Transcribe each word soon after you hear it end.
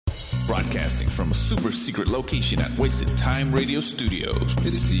Broadcasting from a super secret location at Wasted Time Radio Studios.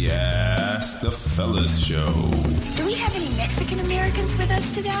 It is the Ask the Fellas Show. Do we have any Mexican Americans with us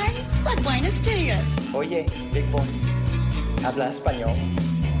today? Like Buenos Dias. Oye, Big Boy, habla español.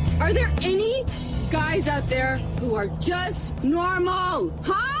 Are there any guys out there who are just normal,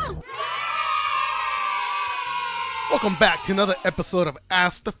 huh? Welcome back to another episode of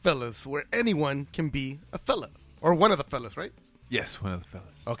Ask the Fellas, where anyone can be a fella. Or one of the fellas, right? Yes, one of the fellas.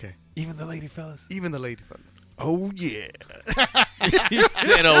 Okay. Even the lady fellas? Even the lady fellas. Oh, yeah. He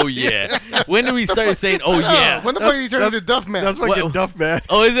said, oh, yeah. When do we start saying, oh, yeah? When the fuck did he turn into Duff Man? That's fucking What- Duff Man.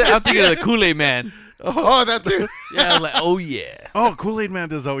 Oh, is it? I'm thinking of the Kool-Aid Man. Oh, that too. Yeah, I'm like, oh, yeah. Oh, Kool-Aid Man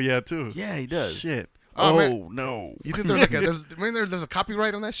does oh yeah too. Yeah, he does. Shit. Oh, Oh, man. no. You think there's like there's a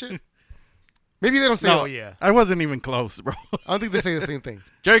copyright on that shit? Maybe they don't say, No, oh, yeah. I wasn't even close, bro. I don't think they say the same thing.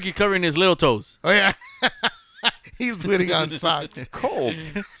 Jerky covering his little toes. Oh, yeah. He's putting on socks. Cold.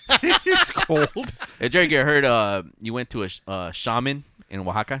 It's cold. Hey, Jerky, I heard you went to a shaman in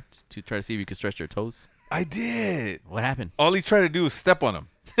Oaxaca to try to see if you could stretch your toes. I did. What happened? All he tried to do was step on him.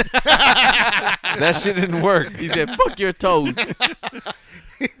 That shit didn't work. He said, fuck your toes.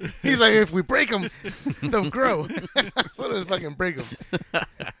 He's like, if we break them, they'll grow. So let's fucking break them.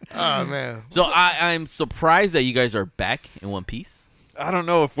 Oh, man. So I'm surprised that you guys are back in one piece. I don't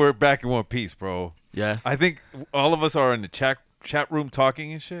know if we're back in one piece, bro. Yeah. I think all of us are in the chat room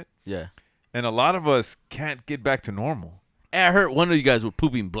talking and shit. Yeah. And a lot of us can't get back to normal. And I heard one of you guys were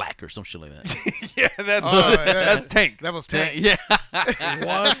pooping black or some shit like that. Yeah, that's, Oh, yeah. that's Tank. That was Tank. Yeah.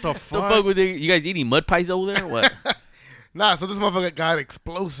 What the The fuck? fuck with you guys eating mud pies over there? What? Nah, so this motherfucker got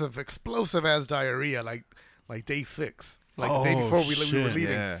explosive ass diarrhea, like day 6, like the day Oh, before we were shit.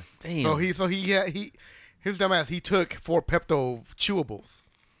 leaving. Yeah. Damn. His dumb ass, he took 4 Pepto chewables,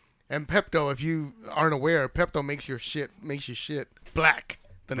 and Pepto, if you aren't aware, Pepto makes your shit black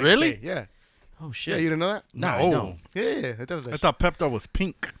the next Really? day. Yeah, Oh shit. yeah, you didn't know that? No, I No. don't. Yeah, it does that. I shit. thought Pepto was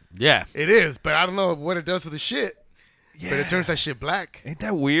pink. Yeah. It is, but I don't know what it does to the shit. Yeah. But it turns that shit black. Ain't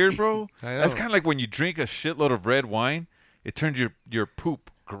that weird, bro? I know. That's kind of like when you drink a shitload of red wine, it turns your poop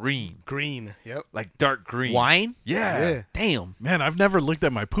green, Green. Yep. like dark green. Wine? Yeah. Yeah. Damn. Man, I've never looked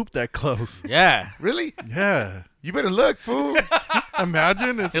at my poop that close. Yeah. Really? Yeah. You better look, fool.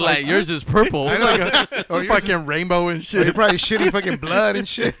 Imagine it's It's like yours is purple. I know. Or a yours fucking rainbow and You're shit. probably shitting fucking blood and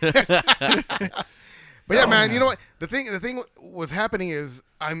shit. But yeah, man, you know what? The thing was happening is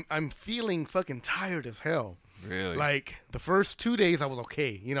I'm feeling fucking tired as hell. Really? Like the first 2 days I was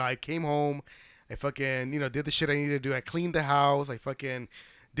okay. You know, I came home, I fucking, did the shit I needed to do. I cleaned the house, I fucking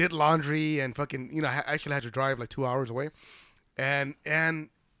did laundry and fucking, I actually had to drive like 2 hours away.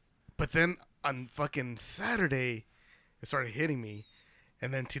 But then on fucking Saturday, it started hitting me.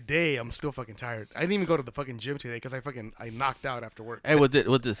 And then today, I'm still fucking tired. I didn't even go to the fucking gym today because I knocked out after work. Hey, was it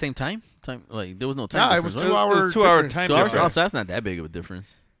the same time? Like there was no time. Nah, it was difference, 2 right? hours. 2 hour difference. time 2 hours. difference. Oh, so that's not that big of a difference.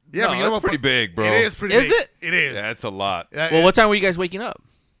 Yeah, No, but you know that's what? pretty big, bro. It is pretty Is big. it? It is. Yeah, it's a lot. Well, what time were you guys waking up?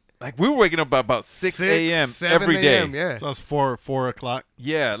 Like we were waking up about 6 a.m. 7 every day. a.m., Yeah. So it's 4 o'clock.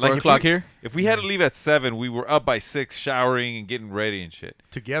 Yeah, 4 like o'clock if we, here? If we had to leave at 7, we were up by 6, showering and getting ready and shit.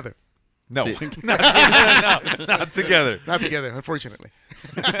 Together. No, See- not together. Not together, unfortunately.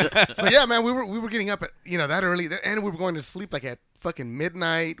 So yeah, man, we were getting up at that early, and we were going to sleep like at fucking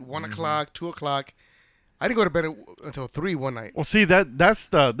midnight, 1 o'clock, 2 o'clock. I didn't go to bed until 3 one night. Well, see that's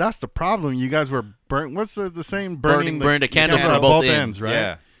the problem. You guys were burnt. What's the saying? Burn the candles at from both ends. right?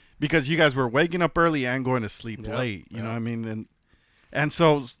 Yeah. Because you guys were waking up early and going to sleep Yep, late. You know yep. what I mean? And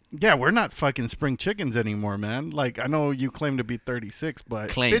so yeah, we're not fucking spring chickens anymore, man. Like I know you claim to be 36, but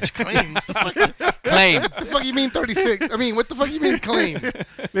Claim. Bitch, claim. What the fuck? Claim. What the fuck you mean 36? I mean, what the fuck you mean claim?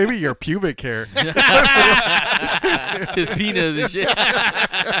 maybe your pubic hair. His penis and shit.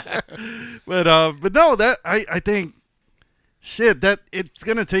 But no, that I think shit that it's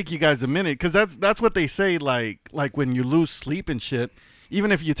gonna take you guys a minute because that's what they say. Like when you lose sleep and shit,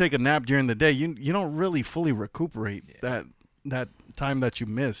 even if you take a nap during the day, you don't really fully recuperate that time that you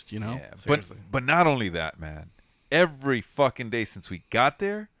missed. Yeah, seriously. but not only that, man. Every fucking day since we got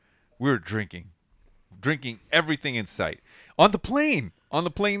there, we were drinking everything in sight on the plane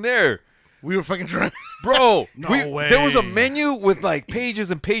there. We were fucking drunk. Bro, No way. There was a menu with like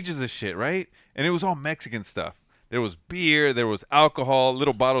pages and pages of shit, right? And it was all Mexican stuff. There was beer, there was alcohol,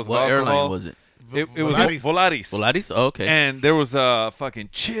 little bottles What of alcohol. airline was it? It was Volaris. Volaris. Volaris? Oh, okay. And there was fucking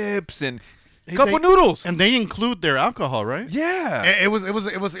chips and Couple noodles. And they include their alcohol, right? Yeah. It was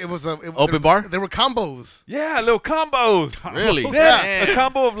Open bar? There were combos. Yeah, little combos. Really? Yeah, Damn. a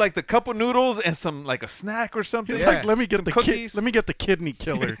combo of like the couple noodles and some like a snack or something. He's Yeah. like, let me get Some the cookies. let me get the kidney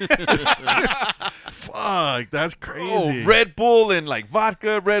killer. Fuck, that's crazy. Oh, Red Bull and like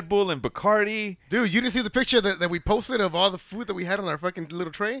vodka, Red Bull and Bacardi. Dude, you didn't see the picture that we posted of all the food that we had on our fucking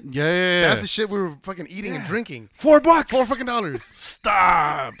little tray? Yeah. That's the shit we were fucking eating and drinking. $4. $4 fucking dollars.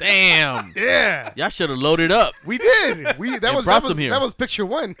 Stop. Damn. Yeah. Y'all should have loaded up. We did. That was brought that was, some here. that was picture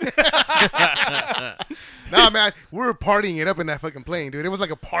one. Nah, man, we were partying it up in that fucking plane, dude. It was like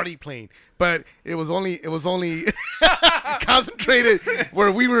a party plane, but it was only concentrated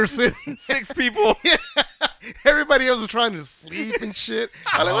where we were sitting. 6 people. Everybody else was trying to sleep and shit.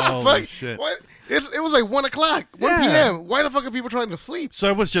 I'm like, what the Holy fuck? shit. What? It was like 1 o'clock, 1 Yeah. p.m. Why the fuck are people trying to sleep? So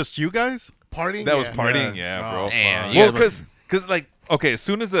it was just you guys? Partying? That was Yeah. partying, Yeah. yeah, Oh, bro. Damn, you Well, guys because like, okay, as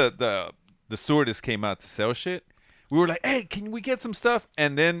soon as the stewardess came out to sell shit, we were like, hey, can we get some stuff?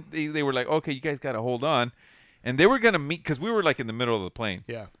 And then they were like, okay, you guys got to hold on. And they were going to meet, because we were like in the middle of the plane.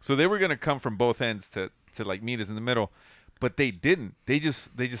 Yeah. So they were going to come from both ends to like meet us in the middle. But they didn't. They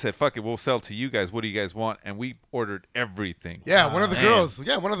just said, fuck it, we'll sell to you guys. What do you guys want? And we ordered everything. Yeah, one of the Damn. girls.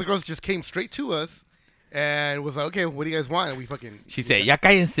 Yeah, one of the girls just came straight to us and was like, "Okay, what do you guys want?" And we fucking. She said, "Ya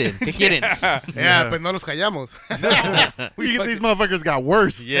cállense. ¿Qué quieren?" Yeah, but no nos callamos. These motherfuckers got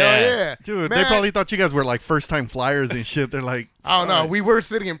worse. Yeah. Hell yeah, Dude, Man, they probably thought you guys were like first time flyers and shit. They're like, I don't know. We were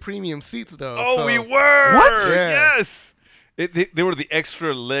sitting in premium seats though. Oh, so- we were. What? Yeah. Yes. They were the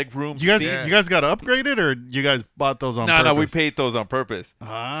extra leg room. you guys seats. you guys got upgraded or you guys bought those on No, purpose? no, we paid those on purpose.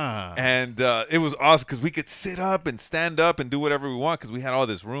 Ah. And it was awesome because we could sit up and stand up and do whatever we want because we had all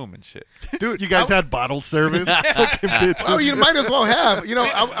this room and shit. dude. You guys had bottle service? Fucking bitches. Oh, you might as well have. You know,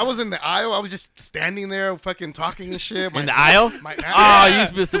 I was in the aisle. I was just standing there, fucking talking and shit. In the aisle? My, Oh, you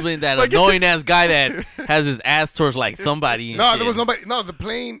supposed to be that annoying ass guy that has his ass towards like somebody. And No, shit. there was nobody. No, the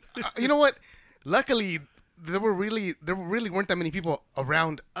plane. You know what? Luckily, there really weren't that many people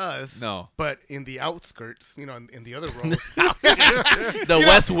around us. No. But in the outskirts, you know, in the other rows, The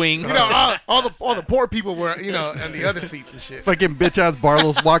West Wing. you know, all the poor people were, you know, in the other seats and shit. Fucking bitch ass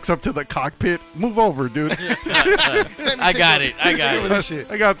Barlos walks up to the cockpit. Move over, dude. I got it. This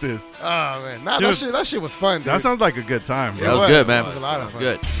shit. I got this. Oh man, nah, Dude. that shit was fun. Dude. That sounds like a good time, It bro. That was good, man. It was a lot of fun.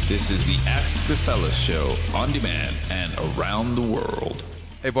 Good. This is the Ask the Fellas show on demand and around the world.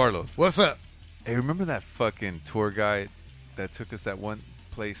 Hey, Barlow. What's up? Hey, remember that fucking tour guide that took us that one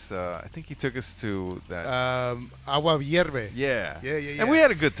place? I think he took us to that. Agua Hierve. yeah. yeah. And we had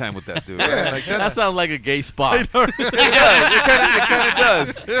a good time with that dude. Yeah. Right? Like That sounds like a gay spot. it kind of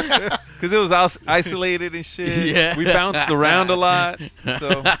does. Because it was isolated and shit. Yeah. We bounced around a lot.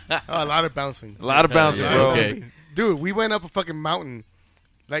 So, Oh, a lot of bouncing. a lot of bouncing, Yeah, bro. okay. Dude, we went up a fucking mountain.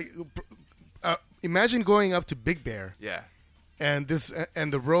 Like, imagine going up to Big Bear Yeah. and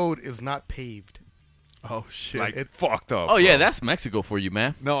the road is not paved. Oh shit. Like, it fucked up. Oh yeah, bro. that's Mexico for you,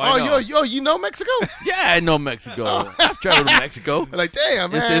 man. No, I know. You know Mexico? Yeah, I know Mexico. I've traveled to Mexico. Like,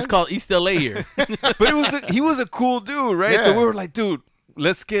 damn, man. It's called East LA here. But he was a cool dude, right? Yeah. So we were like, dude,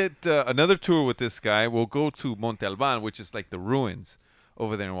 let's get another tour with this guy. We'll go to Monte Alban, which is like the ruins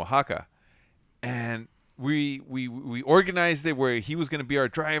over there in Oaxaca. And we organized it where he was going to be our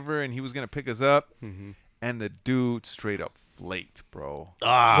driver and he was going to pick us up. Mm-hmm. And the dude straight up flaked, bro.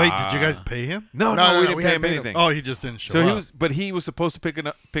 Wait, did you guys pay him? No, No, we no, didn't we pay had him paid him. anything. Oh, he just didn't show So up. he was supposed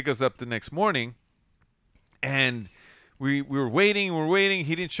to pick us up the next morning, and we were waiting.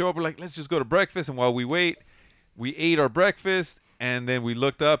 He didn't show up. We're like, let's just go to breakfast. And while we wait, we ate our breakfast, and then we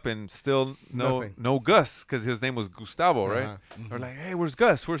looked up and still Nothing. no Gus because his name was Gustavo, right? Uh-huh. We're like, hey, where's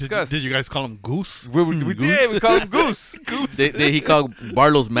Gus? Where's Did Gus? you guys call him Goose? we did. We called him Goose. Did he call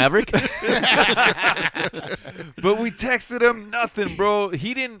Barlow's Maverick? But we texted him nothing, bro.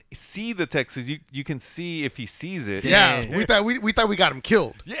 He didn't see the text. You can see if he sees it. Yeah, we thought we got him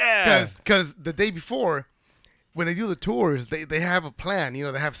killed. Yeah. Because the day before, when they do the tours, they have a plan. You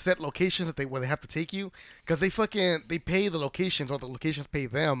know, they have set locations where they have to take you because they pay the locations or the locations pay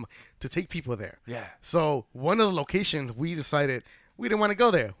them to take people there. Yeah. So one of the locations we decided we didn't want to go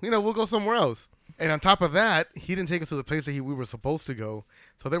there. You know, we'll go somewhere else. And on top of that, he didn't take us to the place that we were supposed to go.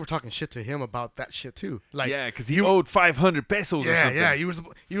 So they were talking shit to him about that shit too. Like, Yeah, because he owed 500 pesos or yeah, something. yeah. You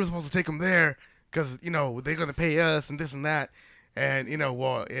were supposed to take him there because you know they're gonna pay us and this and that. And you know,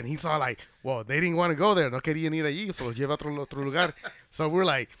 well, and he saw like, well, they didn't want to go there. No querían ir allí, so los lleva a otro lugar. So we're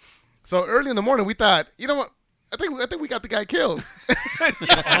like, so early in the morning, we thought, you know what? I think we got the guy killed.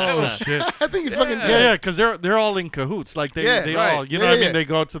 Oh shit. I think he's fucking Yeah, because they're all in cahoots. Like they right. all, you know Yeah, what I mean? yeah. They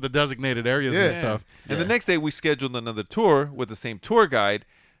go to the designated areas and Yeah. stuff. And the next day we scheduled another tour with the same tour guide,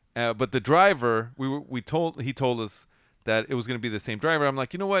 But the driver, he told us that it was going to be the same driver. I'm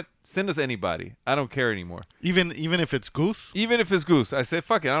like, you know what? Send us anybody. I don't care anymore. Even if it's Goose? Even if it's Goose. I said,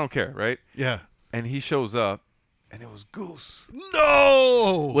 fuck it. I don't care, right? Yeah. And he shows up, and it was Goose.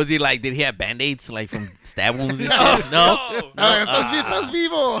 No! Was he like? Did he have band-aids like from stab wounds? And shit? No. Estás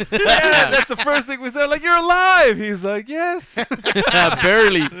vivo. Yeah, that's the first thing we said. Like, you're alive. He's like, yes.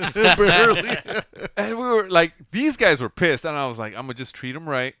 Barely. Barely. And we were like, these guys were pissed. And I was like, I'm going to just treat him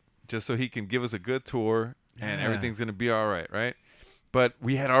right, just so he can give us a good tour, and everything's going to be all right, right? But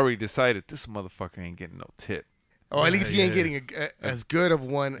we had already decided this motherfucker ain't getting no tip. Oh, at least he ain't getting as good of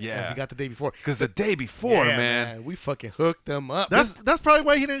one as he got the day before. Because the day before, man, we fucking hooked them up. That's probably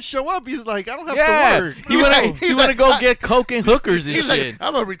why he didn't show up. He's like, I don't have to work. He wanna go get coke and hookers and he's shit. like,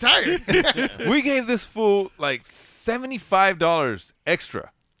 I'm gonna retire. we gave this fool like $75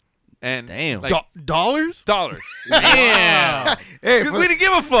 extra. And damn, like, dollars? Dollars. Damn. Hey, we didn't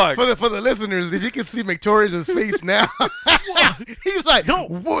give a fuck. For the listeners, if you can see McTorridge's face now, he's like, no,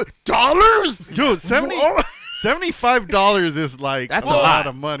 what, dollars? Dude, $75 is like That's a a lot lot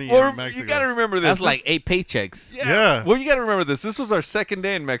of money Or in Mexico. you got to remember this. That's like 8 paychecks. Yeah. Well, you got to remember this. This was our second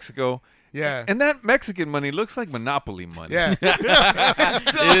day in Mexico. Yeah. And that Mexican money looks like Monopoly money. Yeah.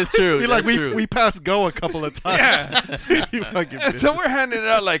 It is true. Be like, That's true. we passed go a couple of times. You fucking So bitches. we're handing it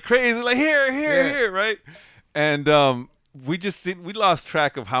out like crazy. Like, here, right? And we just didn't. We lost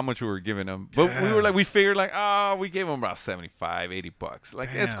track of how much we were giving him. But we were like, we figured like, we gave him about $75, $80. Like,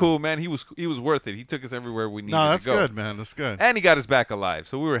 it's cool, man. He was worth it. He took us everywhere we needed No, that's to go. good, man. That's good. And he got us back alive.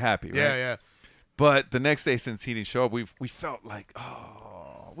 So we were happy, right? Yeah. But the next day, since he didn't show up, we felt like,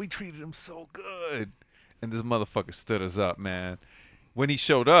 we treated him so good. And this motherfucker stood us up, man. When he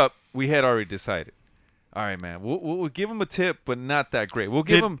showed up, we had already decided, all right, man, we'll give him a tip, but not that great. We'll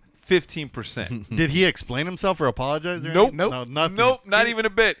give him 15%. Did he explain himself or apologize? Or Nope. anything? No, nothing. Nope, not even a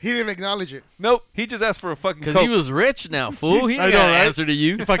bit. He didn't acknowledge it. Nope, he just asked for a fucking Because Coke. he was rich now, fool. He I ain't know, got an right? answer to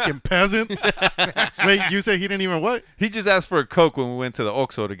you. Fucking peasants. Wait, you say he didn't even what? He just asked for a Coke when we went to the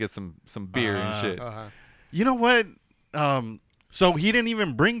Oxxo to get some beer and shit. You know what? So he didn't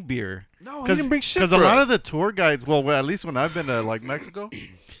even bring beer. No, he didn't bring shit Because a for lot us. of the tour guides, well, at least when I've been to like Mexico,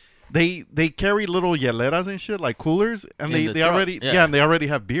 they carry little hieleras and shit, like coolers, and In the they truck, already yeah. and they already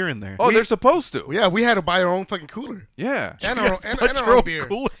have beer in there. Oh, they're supposed to. Yeah, we had to buy our own fucking cooler. Yeah. And our Your own own beer.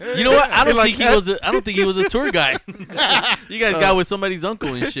 cooler. You know what? I don't Like think he was. I don't think he was a tour guide. You guys got with somebody's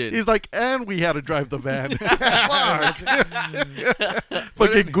uncle and shit. He's like, and we had to drive the van.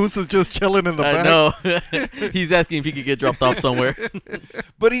 Fucking Goose is just chilling in the I back. know. He's asking if he could get dropped off somewhere.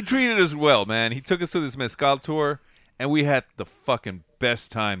 But he treated us well, man. He took us to this mezcal tour, and we had the fucking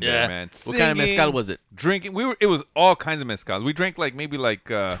best time there, man. What kind of Singing, mezcal was it? Drinking. It was all kinds of mezcals. We drank like maybe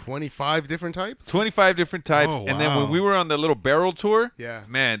 25 different types? 25 different types. Oh, And then wow. when we were on the little barrel tour, Yeah.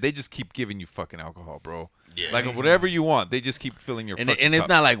 man, they just keep giving you fucking alcohol, bro. Yeah. Like whatever you want, they just keep filling your And fucking it's cup.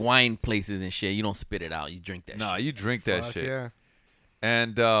 not like wine places and shit. You don't spit it out. You drink that Nah, shit. you drink that Fuck shit. yeah.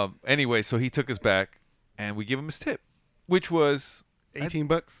 And anyway, so he took us back, and we give him his tip, which was,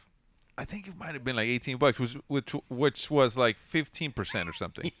 $18. I think it might have been like $18, which was like 15% or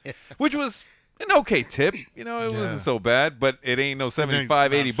something, which was an okay tip. You know, it wasn't so bad, but it ain't no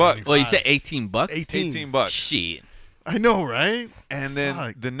 75, $80. Well, you said $18? 18 Shit. I know, right? And then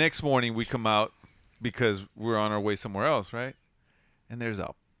Fuck. the next morning we come out because we're on our way somewhere else, right? And there's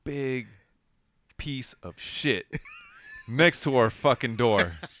a big piece of shit next to our fucking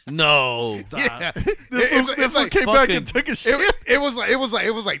door. No. Yeah. This one came back and took a shit. It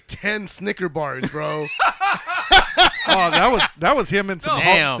was like 10 Snicker bars, bro. Oh, that was him and some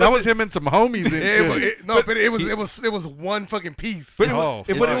Damn. that was him and some homies and shit. But it was one fucking piece. But, Oh,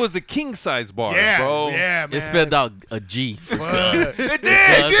 but it was a king size bar, yeah, bro. yeah, man. It spelled out a G. It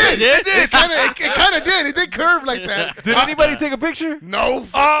did. It did? It kind of did. It did curve like that. Did anybody take a picture? No.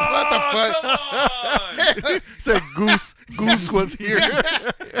 What the fuck? Said Goose was here.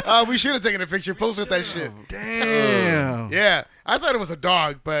 We should have taken a picture, posted that shit. Damn. Yeah, I thought it was a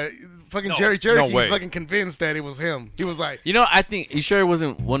dog, but fucking Jerry no he's way. fucking convinced that it was him. He was like, You know, I think, you sure it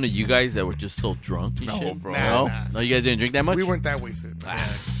wasn't one of you guys that were just so drunk and shit? bro. No? Nah. No, you guys didn't drink that much? we weren't that wasted.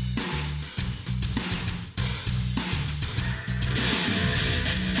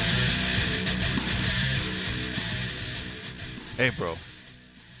 Hey, bro.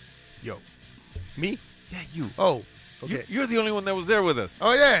 Yo, me? Yeah, you. Oh, okay. You're the only one that was there with us.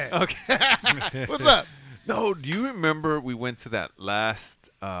 Oh yeah. Okay. What's up? No, do you remember we went to that last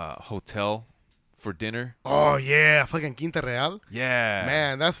hotel for dinner? Oh yeah, fucking Quinta Real. Yeah.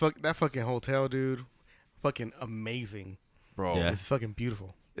 Man, that fucking hotel, dude. Fucking amazing. Bro. Yeah. It's fucking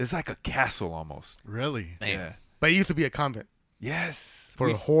beautiful. It's like a castle almost. Really? Yeah. But it used to be a convent. Yes. for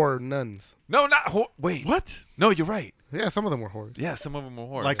whore nuns. No, not wait. What? No, you're right. Yeah, some of them were whores. Yeah, some of them were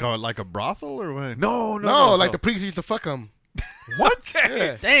whores. Like a brothel or what? no, Like the priests used to fuck them. What?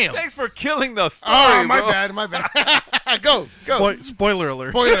 Yeah. Damn. Thanks for killing the story. Oh, my bro. bad. Go. Spoiler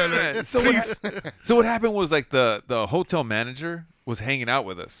alert. Spoiler alert. Yeah, so what happened was like the hotel manager was hanging out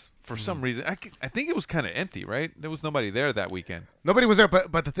with us for some reason. I think it was kind of empty, right? There was nobody there that weekend. Nobody was there,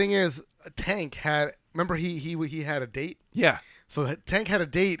 but the thing is, Tank had. Remember, he had a date. Yeah. So Tank had a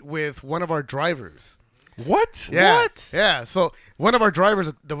date with one of our drivers. What? Yeah. What? Yeah. So one of our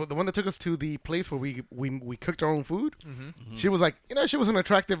drivers, the one that took us to the place where we cooked our own food, she was like, she was an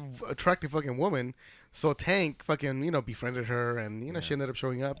attractive fucking woman. So Tank fucking, befriended her, and she ended up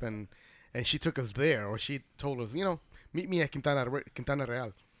showing up, and she took us there, or she told us, meet me at Quintana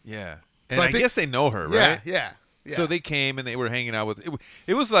Real. Yeah. So And I I think- guess they know her, right? Yeah. So they came and they were hanging out with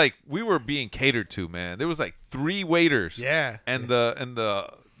it was like we were being catered to, man. There was like 3 waiters. Yeah. And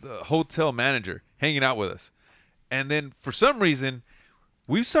the hotel manager hanging out with us. And then for some reason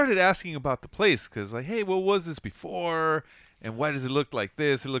we started asking about the place cuz like, "Hey, what was this before? And why does it look like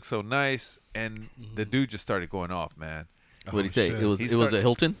this? It looks so nice." And the dude just started going off, man. What did he say? shit. It was He it was started- a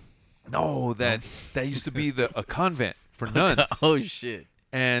Hilton. No, that used to be a convent for nuns. Oh shit.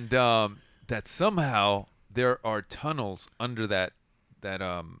 And that somehow there are tunnels under that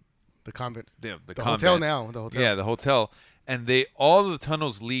The convent. the The convent. hotel now. The hotel. Yeah, the hotel, and all of the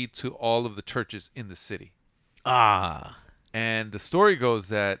tunnels lead to all of the churches in the city. Ah. And the story goes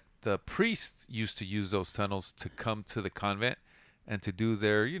that the priests used to use those tunnels to come to the convent and to do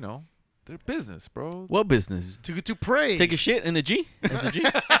their their business, bro. What business? To pray. Take a shit in the G? That's the G?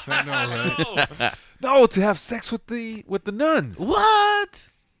 No, to have sex with the nuns. What?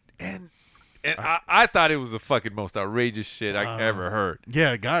 And I thought it was the fucking most outrageous shit I ever heard.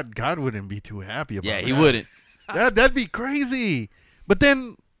 Yeah, God wouldn't be too happy about Yeah, that. he wouldn't. That'd be crazy. But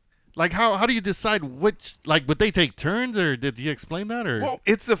then, like, how do you decide which? Like, would they take turns, or did you explain that? Or Well,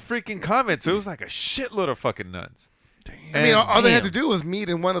 it's a freaking convent, so it was like a shitload of fucking nuns. I mean, all they had Damn. to do was meet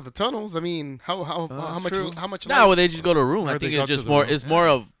in one of the tunnels. I mean, how much true. how much? No, well, they just go to a room. Or I they think go it's to just the more. room. It's more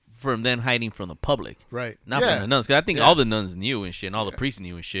of from them hiding from the public, right? not yeah. from the nuns. Because I think all the nuns knew and shit, and all the priests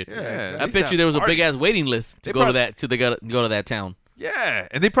knew and shit. Yeah, Yeah, exactly. I They bet used you to there was a have big ass parties. waiting list to They go to prob- that go to that town. Yeah,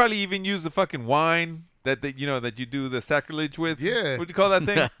 and they probably even use the fucking wine that that you do the sacrilege with. Yeah. What do you call that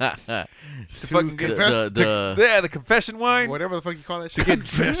thing? the To fucking get confess. the confession wine. Whatever the fuck you call that shit.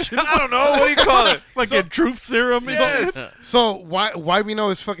 confession? I don't know. What do you call it? Fucking truth serum. Yes. So why we know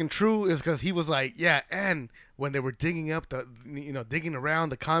it's fucking true is because he was like, yeah, and when they were digging up digging around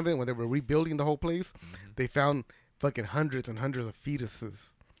the convent when they were rebuilding the whole place, they found fucking hundreds and hundreds of fetuses,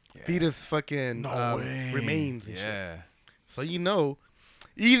 fetus fucking way. remains and shit. Yeah. So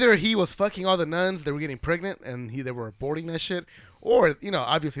either he was fucking all the nuns, they were getting pregnant, and they were aborting that shit, or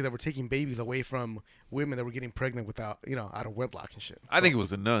obviously they were taking babies away from women that were getting pregnant without out of wedlock and shit. I think it was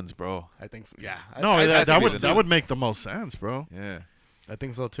the nuns, bro. I think so. Yeah. No, I that think would so, that too. would make the most sense, bro. Yeah. I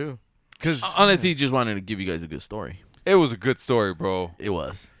think so too. Because Honestly, he just wanted to give you guys a good story. it was a good story, bro. It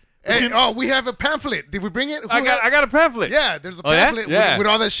was. Hey, we have a pamphlet. Did we bring it? I got a pamphlet. Yeah, there's a Oh, yeah? pamphlet Yeah. with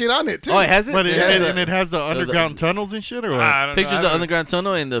all that shit on it too. Oh, it has it. But It it, has and, the- and it has the underground tunnels and shit, or what? I don't pictures know. of the underground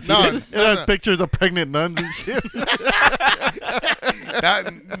tunnel and the No, fetuses. It has pictures of pregnant nuns and shit.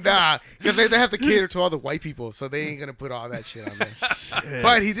 Nah, because they have to cater to all the white people, so they ain't gonna put all that shit on there.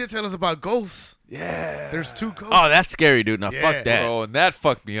 But he did tell us about ghosts. Yeah. There's 2 ghosts. Oh, that's scary, dude. Now Yeah. fuck that. Bro, and that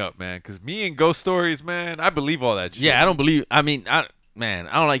fucked me up, man. Because me and ghost stories, man, I believe all that shit. Yeah, I don't believe. I mean, I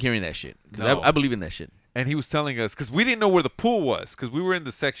don't like hearing that shit. 'Cause No. I believe in that shit. And he was telling us because we didn't know where the pool was because we were in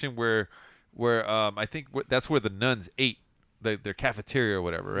the section where I think that's where the nuns ate their cafeteria or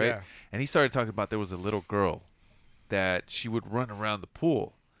whatever, right? Yeah. And he started talking about there was a little girl that she would run around the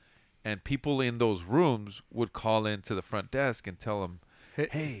pool, and people in those rooms would call into the front desk and tell them,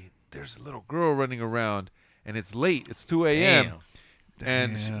 "Hey, there's a little girl running around, and it's late. It's 2 a.m.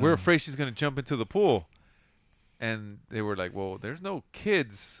 and we're afraid she's gonna jump into the pool." And they were like, "Well, there's no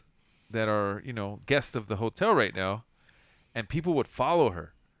kids that are, guests of the hotel right now." And people would follow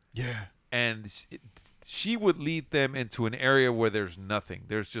her. Yeah. And she would lead them into an area where there's nothing.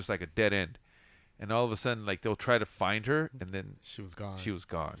 There's just like a dead end. And all of a sudden, like, they'll try to find her, and then She was gone. she was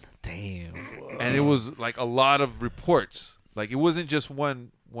gone. Damn. And it was like a lot of reports. Like, it wasn't just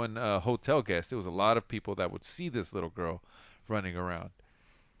one hotel guest. It was a lot of people that would see this little girl running around.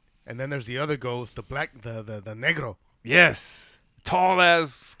 And then there's the other ghost, the black, the negro. Yes. Tall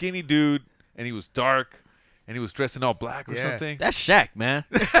ass, skinny dude, and he was dark, and he was dressed in all black or Yeah. something. That's Shaq, man.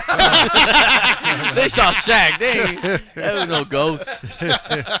 They saw Shaq. That was no ghost.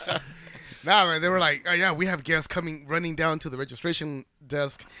 Nah, man, they were like, oh, yeah, we have guests running down to the registration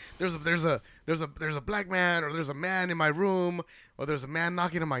desk. There's a black man, or there's a man in my room, or there's a man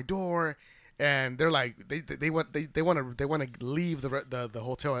knocking on my door, and they're like, they want to leave the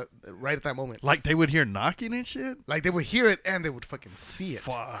hotel right at that moment. Like they would hear knocking and shit. Like they would hear it and they would fucking see it.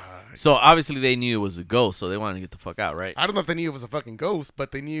 Fuck. So obviously they knew it was a ghost, so they wanted to get the fuck out, right? I don't know if they knew it was a fucking ghost,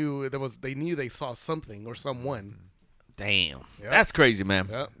 but they knew they saw something or someone. Damn, Yep. that's crazy, man.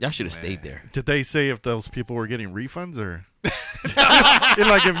 Yep. Y'all should have stayed there. Did they say if those people were getting refunds or? And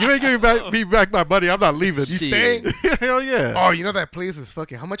like, if you ain't giving me back my money, I'm not leaving. You Shit. staying? Hell yeah. Oh, you know that place is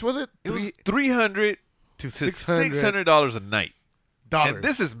fucking. How much was it? It was $300 to to $600 a night. dollars. And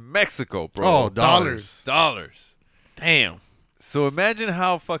this is Mexico, bro. Oh, dollars. Dollars. Damn. So imagine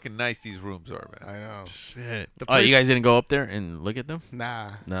how fucking nice these rooms are, man. I know. Shit. The Oh, place, you guys didn't go up there and look at them?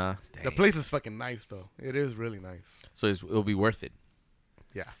 Nah. Nah. The place is fucking nice though. It is really nice. So it'll be worth it.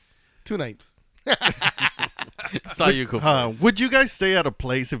 Yeah. 2 nights. That's all you could. Would you guys stay at a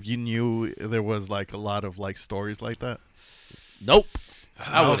place if you knew there was like a lot of like stories like that? Nope.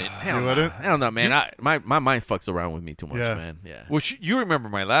 I wouldn't. Hell You no. wouldn't? Hell no, man. My mind fucks around with me too much, Yeah. man. Yeah. Well, you remember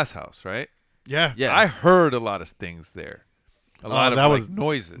my last house, right? Yeah. Yeah. I heard a lot of things there. A lot of that like, was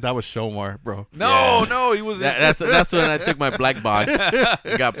noises. That was Shomar, bro. No, he was. That's when I took my black box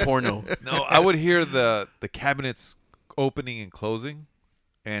and got porno. No, I would hear the cabinets opening and closing,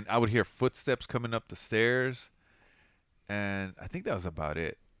 and I would hear footsteps coming up the stairs, and I think that was about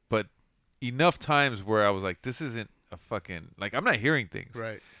it. But enough times where I was like, this isn't a fucking, like, I'm not hearing things.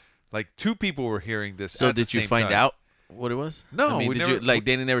 Right. Like 2 people were hearing this. So at the did you same find time. out what it was? No, I mean, we did never- you like?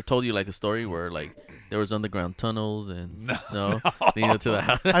 They never told you like a story where like there was underground tunnels and no, leading up to the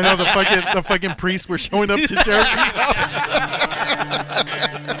house. I know the fucking priests were showing up to Cherokee's house.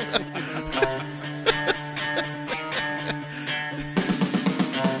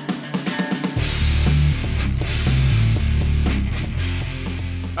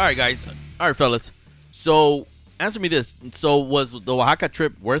 All right, guys. All right, fellas. So answer me this: so was the Oaxaca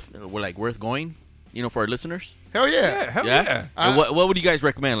trip worth going? You know, for our listeners. Hell yeah. Yeah, hell yeah. And what would you guys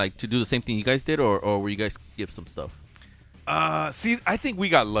recommend? Like to do the same thing you guys did, or were you guys skip some stuff? See, I think we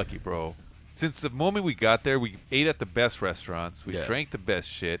got lucky, bro. Since the moment we got there, we ate at the best restaurants. We Yeah. drank the best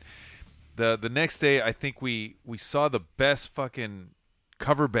shit. The next day, I think we saw the best fucking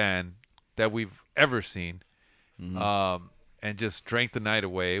cover band that we've ever seen, and just drank the night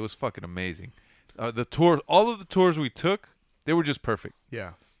away. It was fucking amazing. The tours, all of the tours we took, they were just perfect.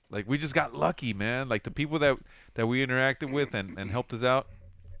 Yeah. Like we just got lucky, man. Like the people that we interacted with and helped us out,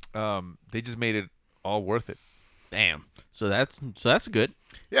 they just made it all worth it. Damn. So that's good.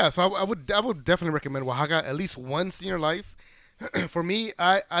 Yeah, so I would definitely recommend Oaxaca at least once in your life. For me,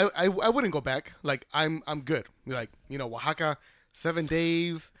 I wouldn't go back. Like I'm good. Like, you know, Oaxaca, 7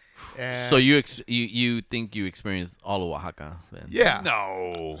 days. And So you think you experienced all of Oaxaca then? yeah.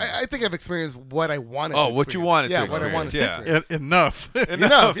 No. I think I've experienced what I wanted. Oh, to what you experience. wanted to Yeah, what I wanted experience, to yeah. experience. Enough.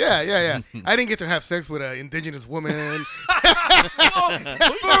 Enough. Yeah. I didn't get to have sex with an indigenous woman.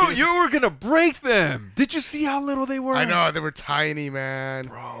 Bro, you were gonna break them. Did you see how little they were? I know, they were tiny,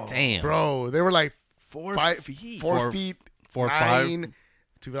 man. Damn. Bro, they were like 4 feet. 4 feet, 4 5. 9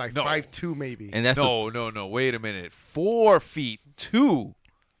 to like No. 5'2" maybe. And that's No. Wait a minute. 4 feet 2,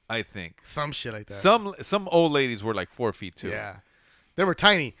 I think. Some shit like that. Some old ladies were like 4 feet 2. Yeah, they were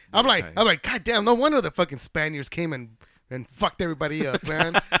tiny. I'm like, God damn! No wonder the fucking Spaniards came and fucked everybody up,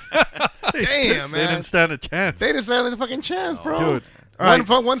 man. Damn, They man. didn't stand a chance. They didn't stand a fucking chance, bro. Dude. All right.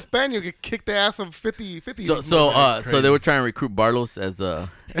 One Spaniard get kicked the ass of 50. So they were trying to recruit Barlos as a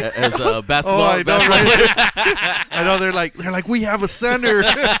basketball. Oh, I know, basketball right? I know. They're like, we have a center.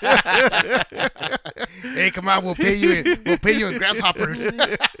 Hey, come on, we'll pay you in grasshoppers.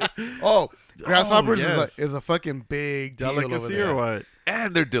 Grasshoppers yes. is a fucking big deal over Delicacy there. or what?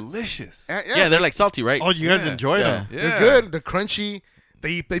 And they're delicious. Yeah, they're like salty, right? Oh, you guys Yeah. enjoyed Yeah. them. Yeah. They're good. They're crunchy.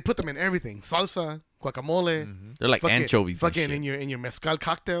 They put them in everything: salsa, guacamole, They're like fucking, anchovies. fucking and in shit. your mezcal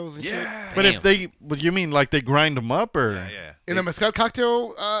cocktails and shit. Yeah. But if they, what you mean, like they grind them up or? Yeah. In a mezcal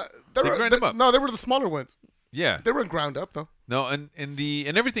cocktail, They grind them up. No, they were the smaller ones. Yeah. They weren't ground up though. No, and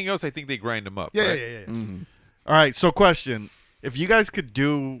everything else, I think they grind them up. Yeah, right? yeah. All right. So, question: if you guys could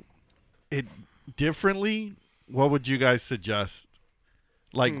do it differently, what would you guys suggest?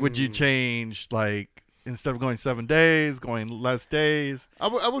 Like, would you change like instead of going 7 days, going less days? I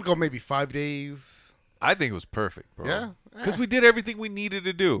would go maybe 5 days. I think it was perfect, bro. Yeah. Because we did everything we needed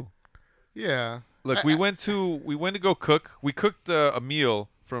to do. Yeah. Look, we went to go cook. We cooked a meal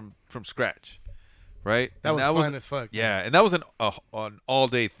from scratch, right? That And was fun as fuck. Yeah, and that was an all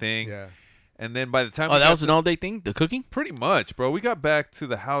day thing. Yeah. And then by the time Oh, that was an all day thing. The cooking. pretty much, bro. We got back to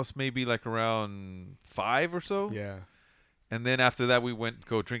the house maybe like around 5 or so. Yeah. And then after that, we went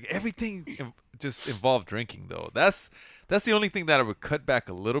go drink. Everything just involved drinking, though. That's the only thing that I would cut back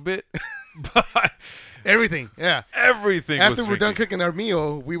a little bit. But Everything. Yeah. everything. After was we're done drinking. cooking our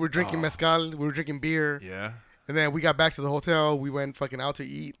meal, we were drinking mezcal. We were drinking beer. Yeah. And then we got back to the hotel. We went fucking out to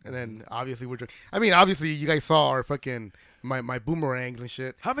eat. And then obviously we're drinking. I mean, obviously you guys saw our fucking my boomerangs and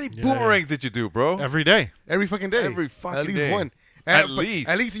shit How many boomerangs did you do, bro? Every day. every fucking day. Every fucking at least day. one. At but least.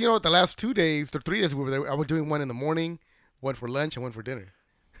 At least, you know what? The last 2 days, the 3 days we were there, I was doing one in the morning, one for lunch, and one for dinner.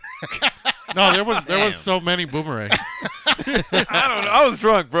 No, there was so many boomerangs. I don't know. I was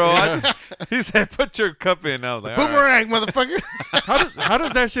drunk, bro. He said, "Put your cup in." I was like, "All right." Boomerang, motherfucker. How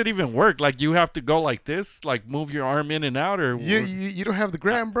does that shit even work? Like you have to go like this, like move your arm in and out, or you don't have the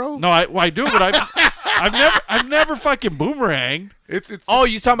gram, bro. no? I do, but I've never fucking boomeranged. It's Oh,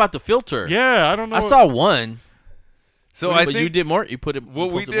 you talking about the filter? Yeah, I don't know. I saw one. So but I you think did more. You put it.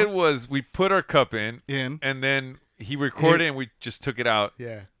 what we posted did more? was we put our cup in, In. and then he recorded, and we just took it out.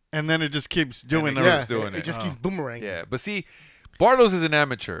 yeah. And then it just keeps doing it it. Yeah, doing it it. just keeps boomerang. Yeah, but see, Bartles is an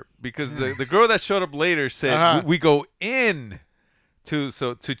amateur because the girl that showed up later said Uh-huh. we go in to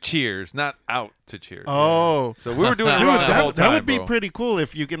Cheers, not out to Cheers. Oh. So we were doing it Dude, wrong the whole that time, would be bro. pretty cool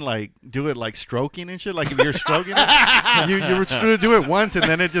if you can like do it like stroking and shit. Like if you're stroking it, you were to do it once and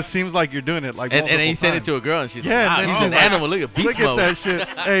then it just seems like you're doing it like. And then he multiple sent it times. to a girl, and she's Yeah, like, and "Wow, then he's she's an like, animal. Look at beast Look at mode." that shit.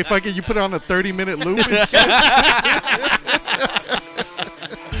 Hey, fucking, you put it on a 30-minute loop and shit.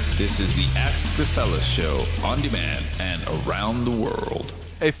 This is the Ask the Fellas show on demand and around the world.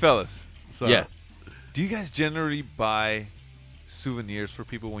 Hey, fellas, So, Yeah. do you guys generally buy souvenirs for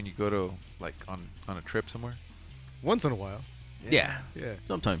people when you go to like on a trip somewhere? Once in a while. Yeah. Yeah.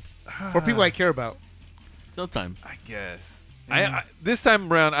 Sometimes. For people I care about. Sometimes. I guess. I this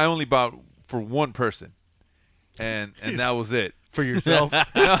time around I only bought for one person, and that was it. for yourself.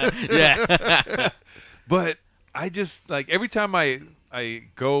 Yeah. But I just like every time I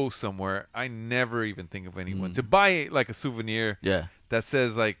go somewhere, I never even think of anyone to buy like a souvenir Yeah. that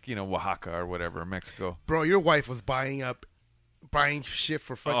says like Oaxaca or whatever, Mexico. Bro, your wife was buying shit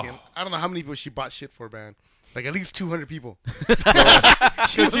for fucking. I don't know how many people she bought shit for, man. Like at least 200 people.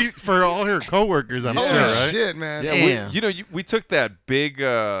 For all her coworkers, I'm Holy sure, right? shit, man. Yeah, Damn. we took that big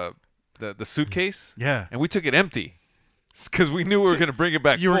the suitcase, Yeah. and we took it empty because we knew we were gonna bring it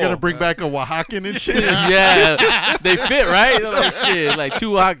back. You were full. gonna bring back a Oaxacan and shit. Yeah. They fit, right? Like shit. Like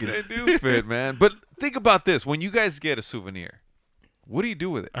two They Hawkins. do fit, man. But think about this: when you guys get a souvenir, what do you do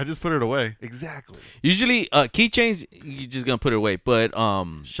with it? I just put it away. Exactly. Usually, keychains, you're just gonna put it away. But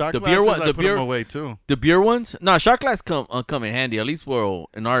Shot the glasses, beer one, I the put beer, them away too. the beer ones. No, shot glass come in handy. At least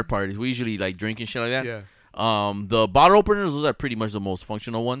in our parties, we usually like drinking shit like that. Yeah. The bottle openers, those are pretty much the most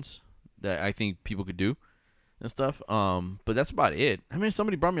functional ones that I think people could do and stuff. But that's about it. I mean,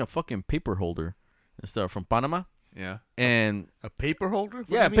 somebody brought me a fucking paper holder and stuff from Panama, Yeah. and A paper holder? What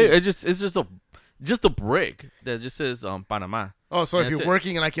yeah, do you mean? it's just a brick that just says Panama. Oh, so if That's you're it.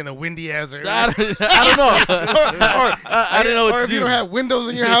 working like in a windy ass area, I don't know. I don't know what or to if do. you don't have windows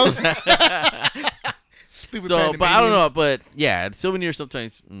in your house. Stupid. So, but I don't know. Panamanians. But yeah, souvenirs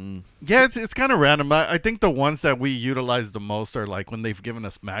sometimes. Yeah, it's kind of random. I think the ones that we utilize the most are like when they've given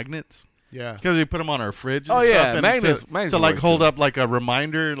us magnets. Yeah. Because we put them on our fridge and Oh, stuff. yeah, and magnets- to, magnets to like work, hold too. up like a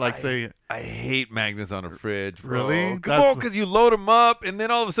reminder, like say, I hate magnets on a fridge, bro. Really? Come That's- on, because you load them up, and then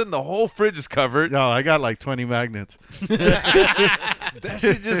all of a sudden the whole fridge is covered. no, I got like 20 magnets. That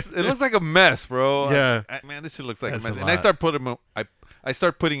shit it looks like a mess, bro. Yeah. Man, this shit looks like That's a mess. a And I lot. start putting them. I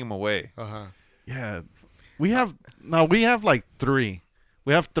start putting them away. Uh-huh. Yeah. We have like 3.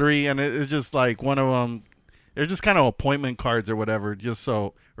 We have 3, and it's just like one of them. They're just kind of appointment cards or whatever, just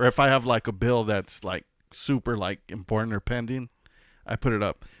so, or if I have like a bill that's like super like important or pending, I put it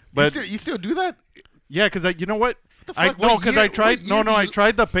up. But you still do that? yeah, because you know what? the I fuck? no, What because year- I tried. what No, year no, do I you-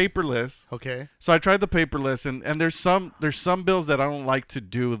 tried the paperless. Okay. So I tried the paperless, and there's some bills that I don't like to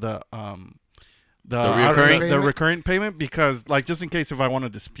do the recurring the recurring payment because like just in case if I want to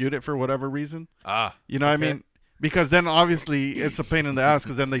dispute it for whatever reason, you know what I mean? Because then obviously it's a pain in the ass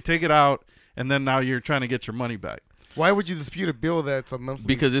because then they take it out and then now you're trying to get your money back. Why would you dispute a bill that's a monthly?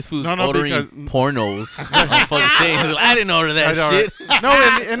 Because this fool's No, ordering because- pornos on fucking things. I didn't order that I know, shit. right? No,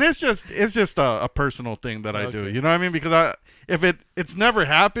 and it's just a personal thing that I do. Okay. You know what I mean? Because if it's never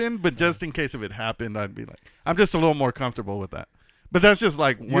happened, but just in case if it happened, I'd be like, I'm just a little more comfortable with that. But that's just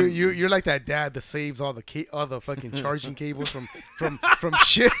like one. You're like that dad that saves all the fucking charging cables from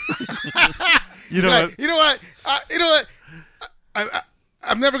shit. You know Like, what? you know what? You know what?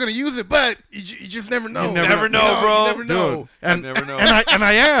 I'm never gonna use it, but you just never know. You never know, You bro. You never know. Dude, and, never know. And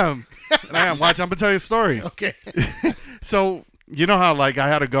I am. Watch, I'm gonna tell you a story. Okay. So you know how like I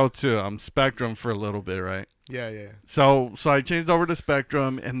had to go to Spectrum for a little bit, right? Yeah. So I changed over to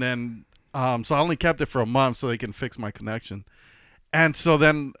Spectrum, and then so I only kept it for a month so they can fix my connection. And so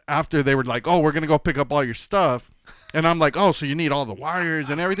then after they were like, "Oh, we're gonna go pick up all your stuff," and I'm like, "Oh, so you need all the wires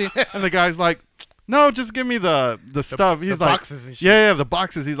and everything?" And the guy's like, "No, just give me the stuff." He's the like, boxes and shit. Yeah, the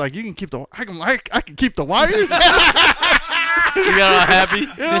boxes. He's like, "You can keep the I can keep the wires." You got all happy?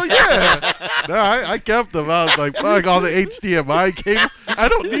 Hell yeah! No, I kept them. I was like, "Fuck all the HDMI cables. I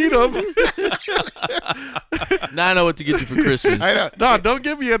don't need them." Now I know what to get you for Christmas. I know. No, don't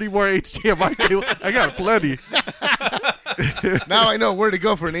give me any more HDMI cables. I got plenty. Now I know where to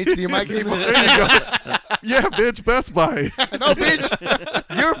go for an HDMI cable. There you go. Yeah, bitch, Best Buy. No,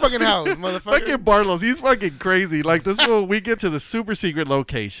 bitch. Your fucking house, motherfucker. Fucking Bartles, he's fucking crazy. Like this fool, we get to the super secret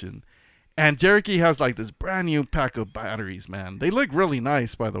location, and Jericho has like this brand new pack of batteries, man. They look really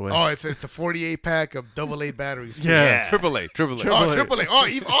nice, by the way. Oh, it's a 48 pack of AA batteries. too. Yeah. Triple A. Oh,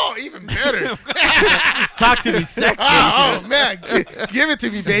 AAA. Even better. Talk to me sexy. Oh man, give it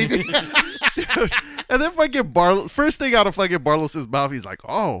to me, baby. And then fucking Bartles, first thing out of fucking Bartles' mouth, he's like,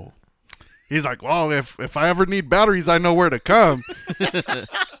 "Oh." He's like, "Well, if I ever need batteries, I know where to come."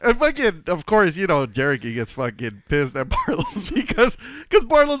 And fucking, of course, you know, Jericho gets fucking pissed at Bartles because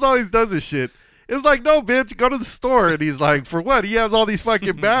Bartles always does this shit. It's like, "No, bitch, go to the store." And he's like, "For what? He has all these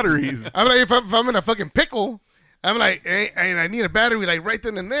fucking batteries." I'm like, if I'm in a fucking pickle, I'm like, and I need a battery like right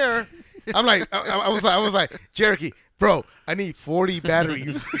then and there. I'm like, I was like, Jericho, bro, I need 40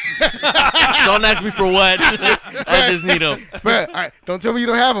 batteries. Don't ask me for what. I just need them. But all right, don't tell me you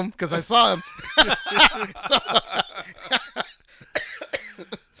don't have them because I saw them.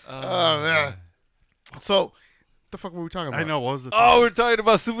 Oh man. So, the fuck were we talking about? I know. What was the Oh, we're talking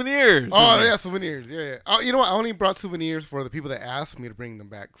about souvenirs. Oh yeah, souvenirs. Yeah. Oh, you know what? I only brought souvenirs for the people that asked me to bring them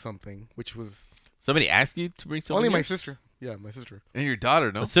back something, which was Somebody asked you to bring something? only my sister. Yeah, my sister. And your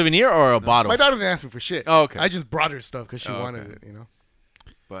daughter, no? A souvenir or a bottle? My daughter didn't ask me for shit. Oh, okay. I just brought her stuff because she Oh, wanted okay. it. You know.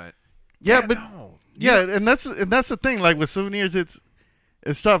 But Yeah, but no. yeah, and that's the thing. Like with souvenirs, it's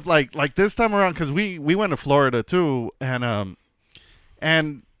tough. Like this time around, because we went to Florida too, and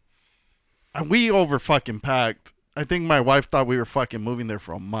we over fucking packed. I think my wife thought we were fucking moving there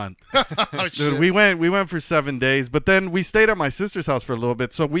for a month. Oh shit. Dude, we went for 7 days, but then we stayed at my sister's house for a little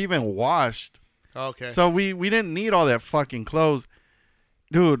bit, so we even washed. Okay. So we didn't need all that fucking clothes.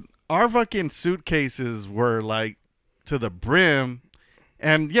 Dude, our fucking suitcases were like to the brim.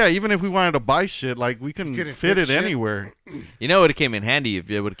 And yeah, even if we wanted to buy shit, like we couldn't couldn't fit fit it shit? anywhere. You know, it would have came in handy if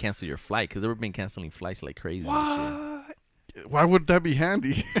you would have canceled your flight because they've been canceling flights like crazy. and Why would that be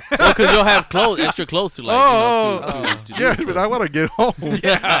handy? shit. Well, because you'll have extra clothes to like. To yeah, do but so. I want to get home.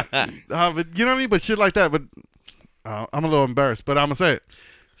 Yeah. But you know what I mean? But shit like that. But I'm a little embarrassed, but I'm going to say it.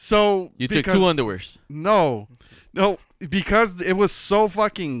 So You took because- 2 underwears. No, because it was so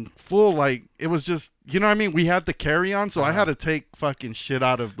fucking full. Like it was just, you know what I mean? We had the carry on, so I had to take fucking shit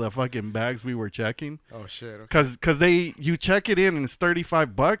out of the fucking bags we were checking. Oh shit. Okay. Cause you check it in and it's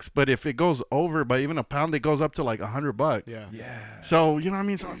 $35, but if it goes over by even a pound, it goes up to like $100. Yeah. So you know what I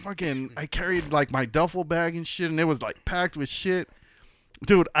mean? So I carried like my duffel bag and shit, and it was like packed with shit.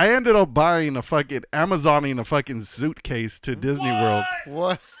 Dude, I ended up buying Amazoning a fucking suitcase to Disney World.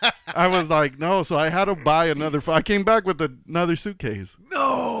 What? I was like, no, so I had to buy another. I came back with another suitcase.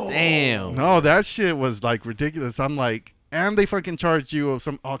 Damn. No, that shit was like ridiculous. I'm like, and they fucking charged you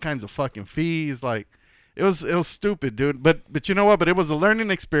all kinds of fucking fees. Like, it was stupid, dude. But you know what? But it was a learning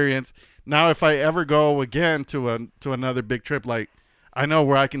experience. Now, if I ever go again to another big trip, like, I know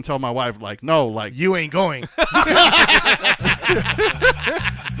where I can tell my wife, like, no, like, You ain't going.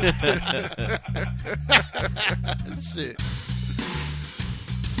 Shit.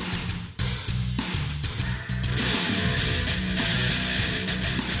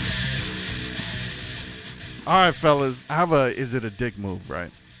 all right, fellas, I have is it a dick move, right?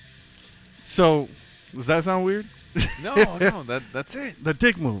 So, does that sound weird? No, that's it. The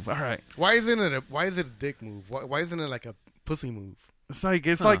dick move. All right. Why isn't it a dick move? Why isn't it like a pussy move? It's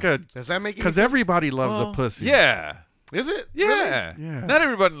like a, Does that make any because sense? everybody loves a pussy. Yeah. Is it? Yeah. Yeah. Not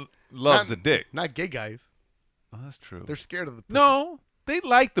everybody loves Not- a dick. Not gay guys. Oh, that's true. They're scared of the pussy. No, they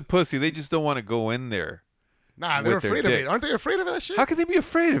like the pussy. They just don't want to go in there. Nah, they're with their afraid of dick. it. Aren't they afraid of that shit? How can they be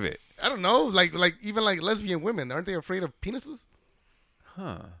afraid of it? I don't know. Like even like lesbian women, aren't they afraid of penises?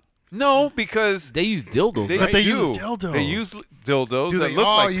 No, because They use dildos. they, right? But they do. use dildos. They use dildos Do that they look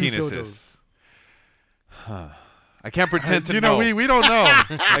all like use penises. dildos? I can't pretend to You know, know. we don't know.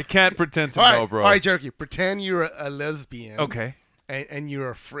 I can't pretend to All know, right, bro. all right, Jerky. Pretend you're a lesbian. Okay. and you're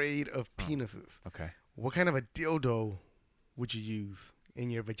afraid of penises, Okay. what kind of a dildo would you use in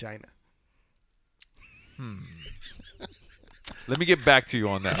your vagina? Let me get back to you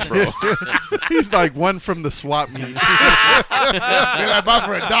on that, bro. He's like one from the swap meet. I bought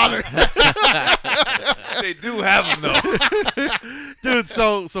for $1. They do have them though. Dude,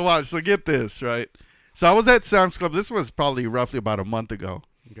 so watch. So get this, right? So I was at Sam's Club. This was probably roughly about a month ago.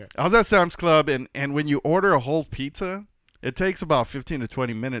 Okay. I was at Sam's Club, and when you order a whole pizza, it takes about 15 to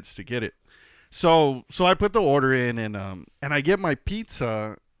 20 minutes to get it. So I put the order in, and I get my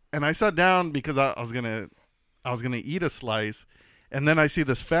pizza, and I sat down because I was gonna eat a slice, and then I see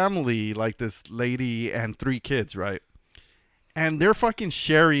this family, like this lady and 3 kids, right? And they're fucking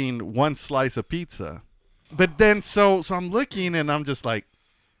sharing one slice of pizza. But then so I'm looking, and I'm like,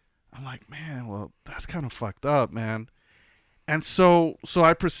 man, well, that's kind of fucked up, man. And so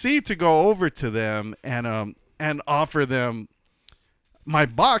I proceed to go over to them and offer them my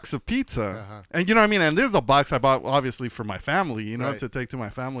box of pizza. Uh-huh. And you know what I mean? And there's a box I bought obviously for my family, you know, Right. to take to my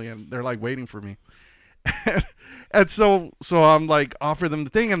family, and they're like waiting for me. And so I'm like, offer them the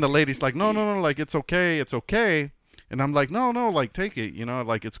thing, and the lady's like, no, like it's okay. And I'm like, no, like take it, you know,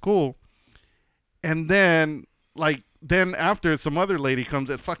 like it's cool. And then after, some other lady comes,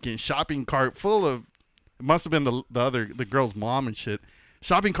 a fucking shopping cart full of, it must have been the girl's mom and shit,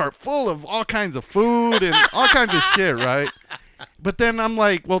 shopping cart full of all kinds of food and all kinds of shit, right? But then I'm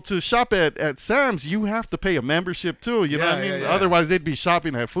like, well, to shop at Sam's, you have to pay a membership too, you know what I mean? Yeah. Otherwise, they'd be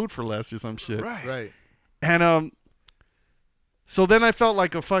shopping at Food for Less or some shit. Right. And so then I felt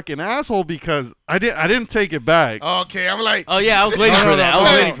like a fucking asshole because I didn't take it back. Okay, I'm like, Oh yeah, I was waiting for that. I was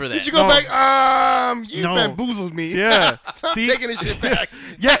hey, waiting for that. Did you go No. back? You No. bamboozled me. Yeah. I'm See? taking this shit back.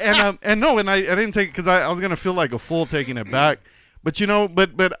 Yeah, and I didn't take it because I was gonna feel like a fool taking it back. But you know,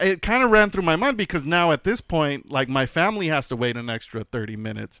 but it kind of ran through my mind because now at this point, like my family has to wait an extra 30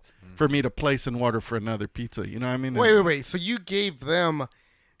 minutes for me to place an order for another pizza. You know what I mean? Wait. So you gave them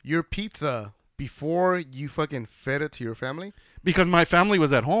your pizza before you fucking fed it to your family? Because my family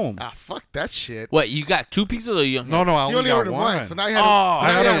was at home. Ah, fuck that shit. What, you got 2 pizzas or you? No, I You only got ordered one. one. So now you had, Oh,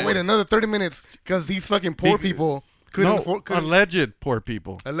 you had man. to wait another 30 minutes because these fucking poor people couldn't No, afford. Couldn't, alleged poor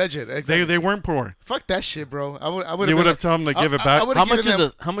people. alleged. Exactly. They weren't poor. Fuck that shit, bro. I would. You would have told them to give it back. I How much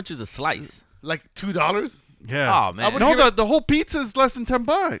is how much is a slice? like $2? Yeah. Oh man. would've No, the whole pizza is less than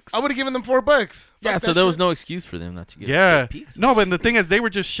 $10. I would have given them $4. Fuck Yeah, so that there was shit. no excuse for them not to get Yeah. a pizza. No, but the thing is, they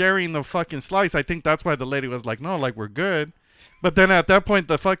were just sharing the fucking slice. I think that's why the lady was like, no, like, we're good. But then at that point,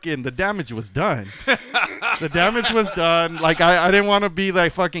 the damage was done. The damage was done. Like, I didn't want to be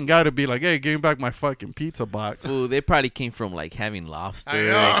that fucking guy to be like, hey, give me back my fucking pizza box. Ooh, they probably came from like having lobster I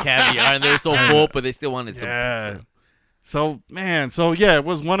know. and caviar, and they're so full, but they still wanted some Yeah. pizza. So, man, yeah, it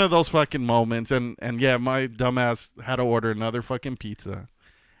was one of those fucking moments. And yeah, my dumbass had to order another fucking pizza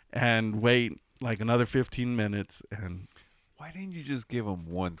and wait like another 15 minutes. And Why didn't you just give them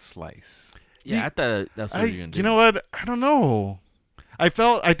one slice? Yeah, I thought that's what you were gonna do. you know what? I don't know. I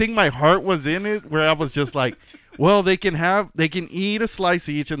think my heart was in it where I was just like, well, they can eat a slice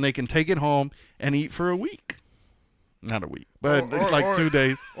each and they can take it home and eat for a week. Not a week, but it's like 2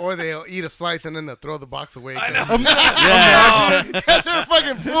 days. Or they'll eat a slice and then they'll throw the box away. Yeah. They're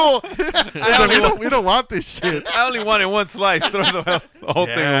fucking full. We don't want this shit. I only wanted one slice. Throw the whole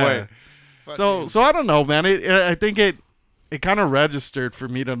thing away. So I don't know, man. I think it kind of registered for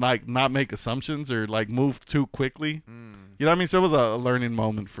me to like not make assumptions or like move too quickly. You know what I mean? So it was a learning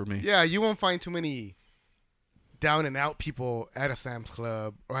moment for me. Yeah, you won't find too many down and out people at a Sam's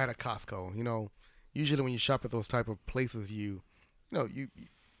Club or at a Costco. You know, usually when you shop at those type of places, you have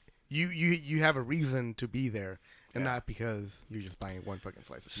a reason to be there, and not because you're just buying one fucking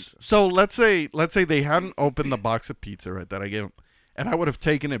slice of pizza. So let's say they hadn't opened the box of pizza, right, that I gave them, and I would have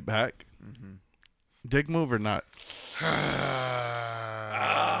taken it back. Dick move or not?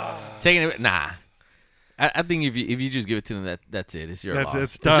 Taking it, nah. I think if you just give it to them, that's it. It's your loss. It's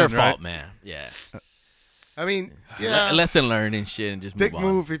It's done, your fault, right? man. Yeah. I mean, yeah, Lesson learned and shit, and just dick move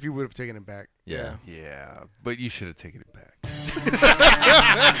on. move if you would have taken it back. Yeah. Yeah, but you should have taken it back.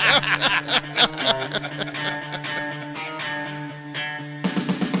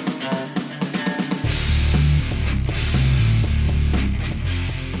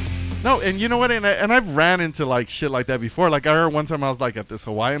 No, and you know what? And I've ran into like shit like that before. Like I heard one time I was like at this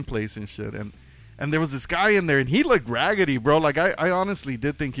Hawaiian place and shit, and there was this guy in there, and he looked raggedy, bro. Like I honestly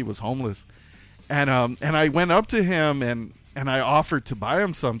did think he was homeless, and I went up to him and I offered to buy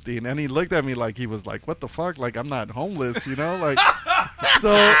him something, and he looked at me like he was like, "What the fuck? Like I'm not homeless, you know?" Like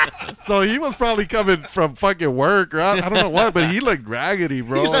So he was probably coming from fucking work, or I don't know what, but he looked raggedy,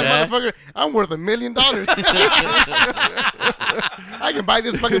 bro. He's like, Yeah. motherfucker, I'm worth $1 million. I can buy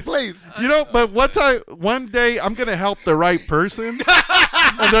this fucking place. You know, but one day I'm gonna help the right person,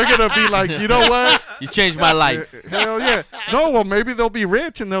 and they're gonna be like, you know what? You changed my life. Hell yeah. No, well maybe they'll be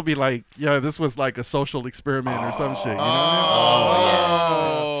rich and they'll be like, yeah, this was like a social experiment or some shit. You know?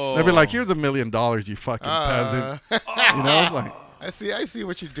 Oh, They'll be like, here's $1 million, you fucking peasant. You know, like. I see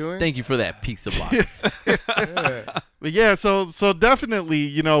what you're doing. Thank you for that pizza box. But yeah, so definitely,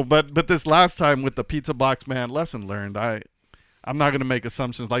 you know, but this last time with the pizza box, man, lesson learned. I'm not gonna make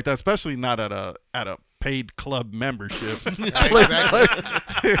assumptions like that, especially not at a paid club membership.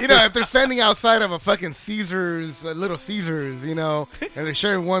 Exactly. You know, if they're standing outside of a fucking Caesars, Little Caesars, you know, and they're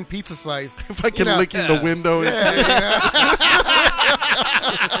sharing one pizza slice, Fucking you know, licking the window. yeah, you know.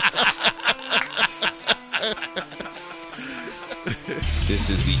 This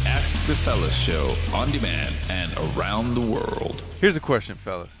is the Ask the Fellas show on demand and around the world. Here's a question,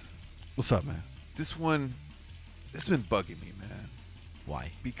 fellas. What's up, man? This one, this has been bugging me, man.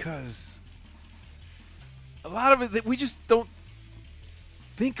 Why? Because a lot of it that we just don't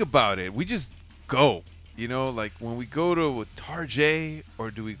think about it. We just go. You know, like when we go to a Target or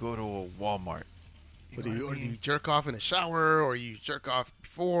do we go to a Walmart? Or do you jerk off in the shower, or you jerk off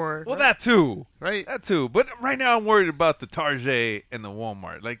before? Well, that too. Right. That too. But right now I'm worried about the Target and the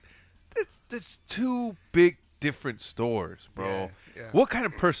Walmart. Like, it's two big different stores, bro. Yeah, yeah. What kind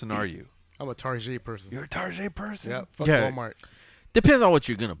of person are you? I'm a Target person. You're a Target person? Yeah, fuck Yeah. Walmart. Depends on what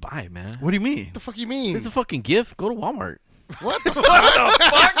you're gonna buy, man. What do you mean? What the fuck you mean? It's a fucking gift. Go to Walmart. What the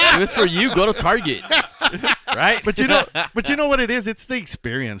fuck? If it's for you, go to Target. Right? But you know what it is? It's the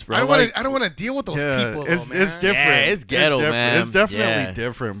experience, bro. I don't want to deal with those people. It's though, man. it's different. Yeah, it's ghetto, different. man. It's definitely Yeah.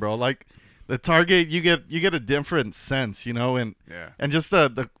 different, bro. Like the Target, you get a different sense, you know, and just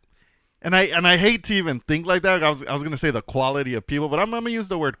the and I hate to even think like that. I was gonna say the quality of people, but I'm gonna use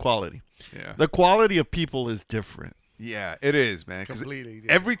the word quality. Yeah. The quality of people is different. Yeah, it is, man. 'Cause Completely,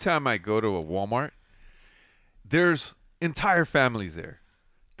 yeah. every time I go to a Walmart, there's entire families there.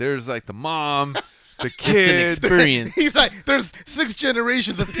 There's like the mom, the It's an kid. experience. He's like, there's 6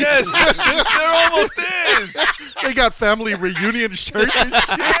 generations of people. Yes, there almost is. They got family reunion shirts and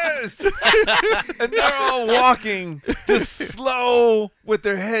shit. Yes. And they're all walking just slow with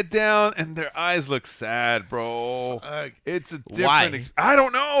their head down and their eyes look sad, bro. It's a Why? different I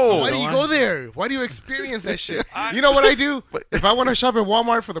don't know. Why do you go there? Why do you experience that shit? You know what I do? If I want to shop at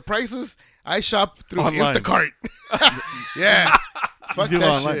Walmart for the prices, I shop through Online. Instacart. Yeah. Fuck Do that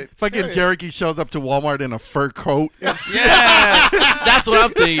online. shit. Fucking Yeah. Cherokee shows up to Walmart in a fur coat. Yeah. That's what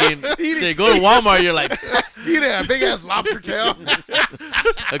I'm thinking. Shit, go to Walmart, you're like, Eat a big ass lobster tail.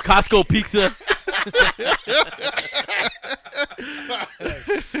 a Costco pizza.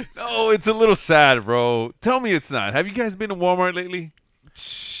 No, it's a little sad, bro. Tell me it's not. Have you guys been to Walmart lately?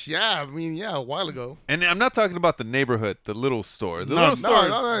 Yeah, I mean, yeah, a while ago. And I'm not talking about the neighborhood, the little store. The No, little no, stores.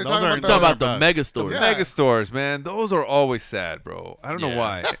 No, Those talking aren't- about Talk about bad. the mega stores. Yeah. Mega stores, man. Those are always sad, bro. I don't know Yeah.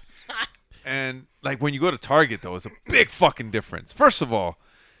 why. And like when you go to Target, though, it's a big fucking difference. First of all,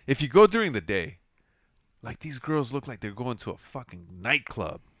 if you go during the day, like these girls look like they're going to a fucking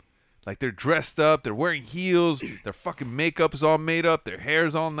nightclub. Like they're dressed up, they're wearing heels, their fucking makeup is all made up, their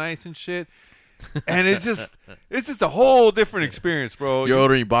hair's all nice and shit. And it's just a whole different experience, bro. You're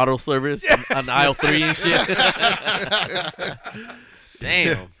ordering bottle service on aisle 3 and shit.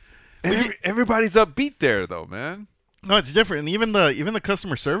 Damn. And everybody's upbeat there, though, man. No, it's different. And even the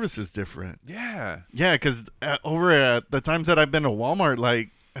customer service is different. Yeah. Yeah, because over at the times that I've been to Walmart, like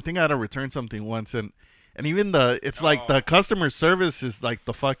I think I had to return something once, and even it's like the customer service is like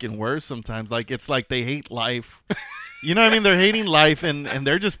the fucking worst sometimes. Like it's like they hate life. You know what I mean? They're hating life, and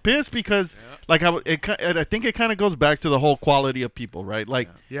they're just pissed because like I think it kind of goes back to the whole quality of people, right? Like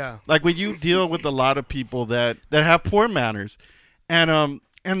Yeah. like when you deal with a lot of people that have poor manners, and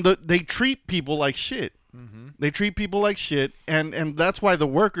they treat people like shit. They treat people like shit, and that's why the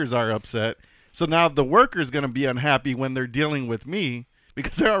workers are upset. So now the worker's going to be unhappy when they're dealing with me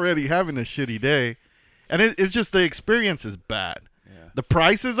because they're already having a shitty day. And it's just the experience is bad. Yeah. The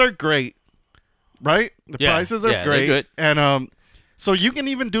prices are great, right? The prices are they're great. good. And so you can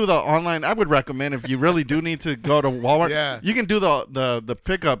even do the online. I would recommend if you really do need to go to Walmart, Yeah. you can do the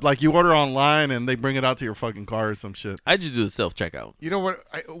pickup. Like you order online and they bring it out to your fucking car or some shit. I just do the self-checkout. You know what?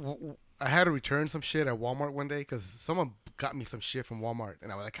 I had to return some shit at Walmart one day because someone got me some shit from Walmart,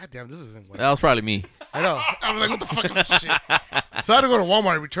 and I was like, God damn, this isn't what That was probably me. I know. I was like, what the fuck is this shit? So I had to go to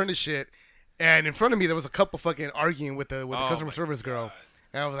Walmart and return the shit. And in front of me, there was a couple fucking arguing with the customer service girl.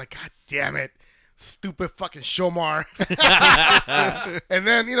 And I was like, God damn it. stupid fucking Shomar. And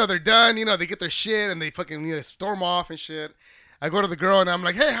then, they're done. They get their shit and they fucking storm off and shit. I go to the girl and I'm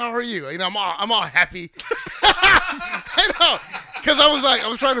like, hey, how are you? I'm all happy. I know. Because I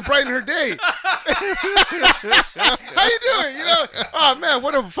was trying to brighten her day. How you doing? Oh, man,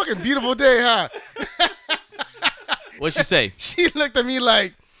 what a fucking beautiful day, huh? What'd she say? She looked at me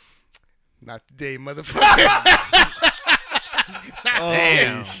like, not today, motherfucker.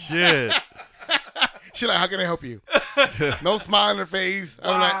 Holy shit. She like, how can I help you? No smile on her face.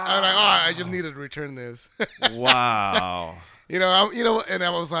 I'm like, I just needed to return this. Wow. And I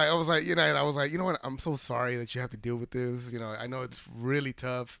was like, you know what? I'm so sorry that you have to deal with this. I know it's really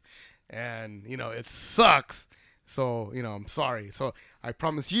tough, and it sucks. So I'm sorry. So I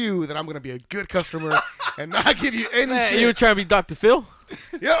promise you that I'm gonna be a good customer and not give you any shit. You were trying to be Dr. Phil?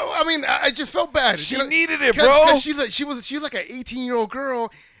 I just felt bad. She needed it, bro. Cause she's like an 18-year-old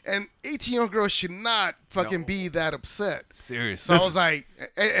girl, and 18-year-old girls should not fucking be that upset. Seriously. So I was like,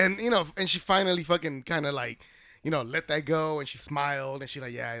 and she finally fucking kind of like, let that go, and she smiled, and she's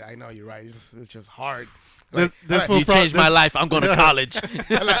like, yeah, I know, you're right. It's just hard. Like, You changed my life. I'm going to college.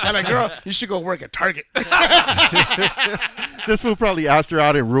 I'm like, girl, you should go work at Target. This fool probably asked her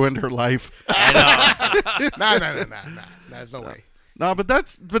out and ruined her life. I know. Nah. There's no way. No, but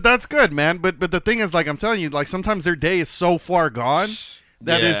that's good, man. But the thing is, like I'm telling you, like sometimes their day is so far gone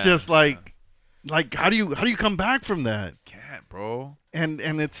that it's just like how do you come back from that? Can't, bro. And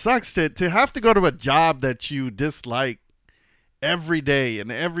it sucks to have to go to a job that you dislike every day.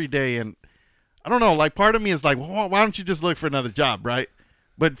 And I don't know, like part of me is like, well, why don't you just look for another job, right?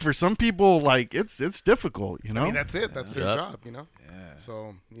 But for some people, like it's difficult, I mean, that's it. That's their job, Yeah.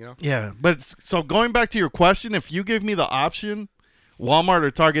 So Yeah, but so going back to your question, if you give me the option, Walmart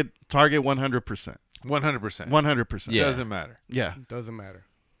or Target 100%. 100%. 100%. Yeah. Doesn't matter. Yeah. doesn't matter.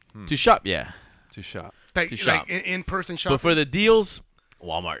 To shop, yeah. To shop. Like shop. in-person shopping. But for the deals,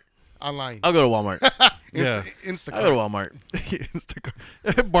 Walmart. Online. I'll go to Walmart. Yeah. Instacart. I'll go to Walmart.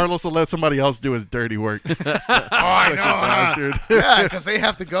 Barlos will let somebody else do his dirty work. Oh, I know. Bastard. Yeah, because they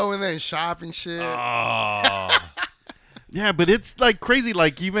have to go in there and shop and shit. Oh. Yeah, but it's like crazy.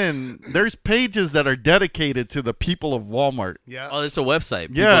 Like even there's pages that are dedicated to the people of Walmart. Yeah. Oh, there's a website.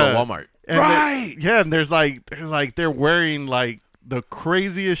 People Yeah. at Walmart. And Right. and there's like they're wearing like the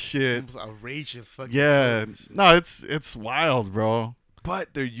craziest shit. It's outrageous. Fucking Yeah. No, it's wild, bro.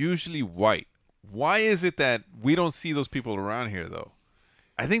 But they're usually white. Why is it that we don't see those people around here, though?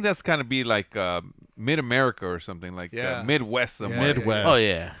 I think that's kind of be like Mid-America or something, like Yeah. Midwest somewhere. Midwest. Oh,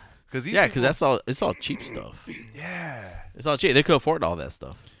 yeah. Because It's all cheap stuff. Yeah. It's all cheap. They could afford all that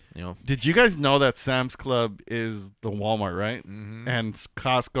stuff. Did you guys know that Sam's Club is the Walmart, right? Mm-hmm. And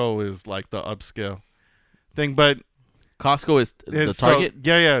Costco is like the upscale thing, but Costco is the it's Target?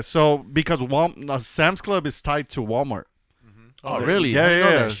 So, yeah. So because Sam's Club is tied to Walmart. Oh, really? Yeah, I didn't know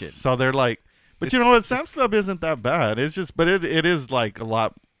yeah. that shit. So they're like, but you know what? Sam's Club isn't that bad. It's just, but it is like a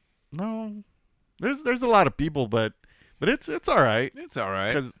lot. No, there's a lot of people, but it's all right. It's all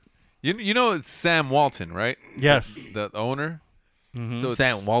right. 'Cause- You know it's Sam Walton, right? Yes. The owner. Mhm. So it's-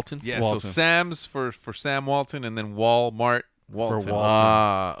 Sam Walton? Yeah, Walton. so Sam's for Sam Walton, and then Walmart Walton. For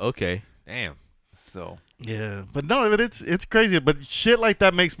Walton. Okay. Damn. So Yeah, but no, but it's crazy. But shit like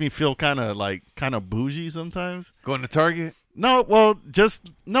that makes me feel kind of bougie sometimes. going to Target. No, well, just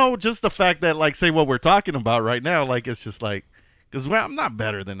the fact that like say what we're talking about right now, like it's just like because I'm not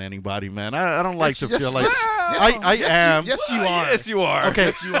better than anybody, man. I don't like to feel like I am. Yes, you are. Yes, you are. Okay,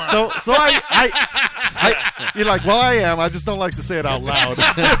 Yes, you are. so I you're like, well, I am. I just don't like to say it out loud.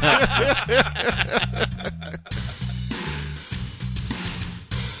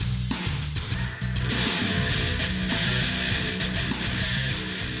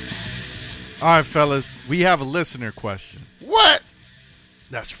 All right, fellas, we have a listener question. What?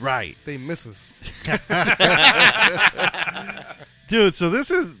 That's right, They miss us. dude. So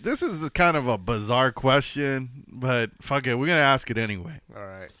this is kind of a bizarre question, but fuck it, we're gonna ask it anyway. All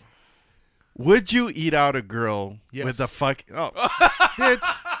right. Would you eat out a girl Yes. with a fuck? Oh,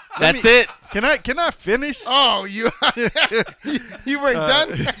 bitch. That's it. Can I finish? Oh, you weren't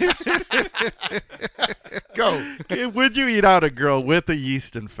done? Go. Would you eat out a girl with a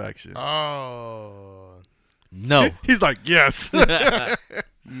yeast infection? Oh, No. He's like, yes.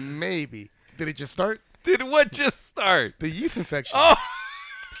 maybe. Did it just start? Did what just start? The yeast infection. Oh,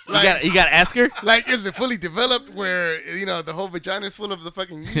 You got to ask her? Like, is it fully developed where, the whole vagina is full of the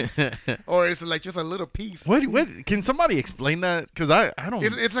fucking yeast? Or is it like just a little piece? What? Can somebody explain that? Because I don't.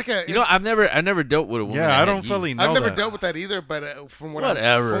 It's like a. I've never dealt with a woman. yeah, that I had don't yeast. fully know. I've never that. dealt with that either, but from what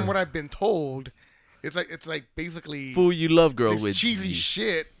I've been told, it's like basically Fool, you love girls this with cheesy yeast.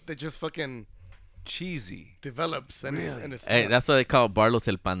 shit that just fucking cheesy. develops and it's Hey, that's why they call Barlos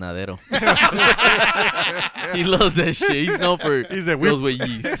el panadero. He loves that shit. He's known for He's like, girls with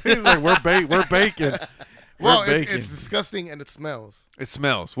yeast. He's like, we're baking. well, We're baking. it's disgusting and it smells. It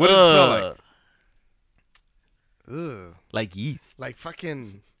smells. What does it smell like? Ugh. Like yeast. Like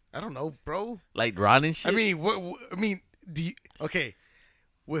fucking, I don't know, bro. Like rotten shit. I mean, okay,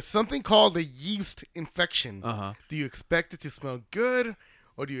 with something called a yeast infection, do you expect it to smell good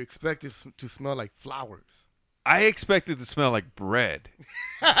or do you expect it to smell like flowers? I expect it to smell like bread.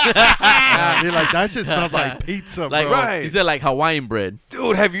 Yeah, be like, that shit smells like pizza, like, bro. Right. He said like Hawaiian bread.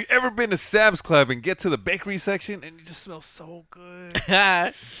 Dude, have you ever been to Sam's Club and get to the bakery section and it just smells so good?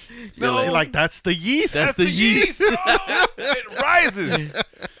 No. You're like, that's the yeast. That's the yeast. Oh, it rises.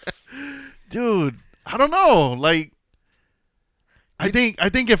 Dude, I don't know. Like, I think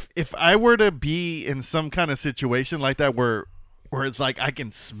if I were to be in some kind of situation like that where it's like I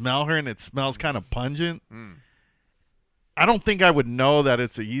can smell her and it smells kind of pungent, I don't think I would know that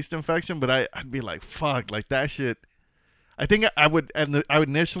it's a yeast infection, but I'd be like, fuck, like that shit. I think I would, and I would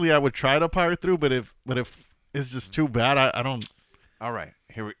initially try to power through, but if it's just too bad, I don't. All right.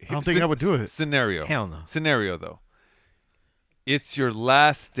 I don't think I would do it. Scenario. Hell no. Scenario, though. It's your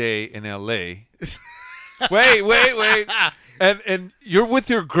last day in L.A. Wait. And you're with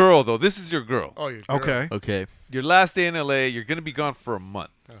your girl, though. This is your girl. Oh, you're Okay. Okay. Your last day in L.A., you're going to be gone for a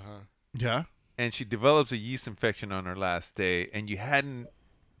month. Yeah. And she develops a yeast infection on her last day, and you hadn't,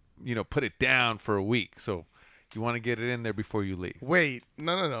 put it down for a week. So you want to get it in there before you leave. Wait,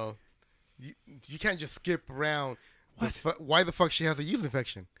 no. You can't just skip around. Why the fuck she has a yeast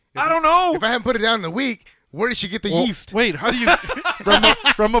infection? I don't know. If I hadn't put it down in a week, where did she get the yeast? Wait, how do you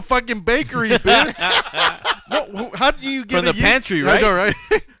from a fucking bakery, bitch? How do you get From the pantry, I right? know, right?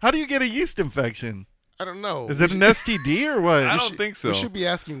 How do you get a yeast infection? I don't know. Is it an STD or what? I don't think so. We should be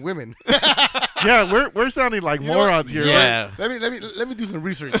asking women. Yeah, we're sounding like morons here. Yeah. Let me do some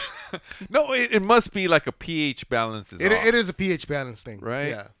research. No, it must be like a pH balance is off, It is a pH balance thing, right?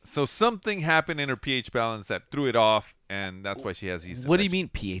 Yeah. So something happened in her pH balance that threw it off, and that's why she has yeast What do you infection. mean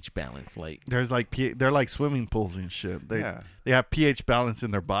pH balance? Like, There's like they're like swimming pools and shit. They Yeah. they have pH balance in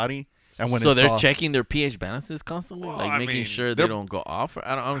their body, and when so it's they're off, checking their pH balances constantly, Well, like I making mean, sure they they're- don't go off.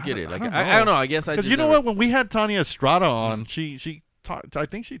 I don't get it. Like, don't I don't know. I guess I because just you know never- what? When we had Tanya Estrada on, she talked. I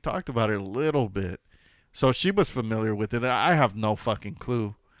think she talked about it a little bit, so she was familiar with it. I have no fucking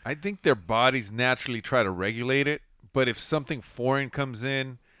clue. I think their bodies naturally try to regulate it, but if something foreign comes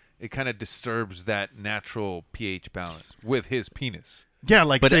in, it kind of disturbs that natural pH balance with his penis. Yeah,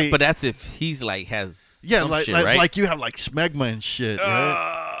 like But say, that's if he's like has yeah, some like shit, like, right? like you have like smegma and shit,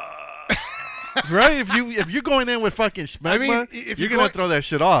 right? Right? If you're going in with fucking smegma, I mean, if you're you're gonna going- throw that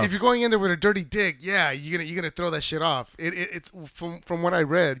shit off. If you're going in there with a dirty dick, yeah, you're gonna throw that shit off. It's from what I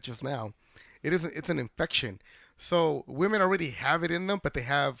read just now, it's an infection. So women already have it in them, but they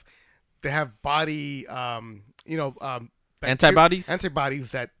have body Antibodies?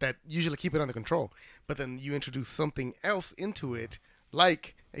 antibodies that usually keep it under control. But then you introduce something else into it,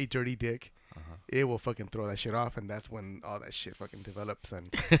 like a dirty dick. It will fucking throw that shit off, and that's when all that shit fucking develops. And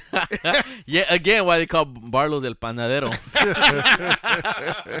Yeah, again, why they call Barlos el panadero.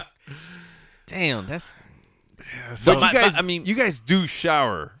 Damn, that's. so But you guys, I mean, you guys do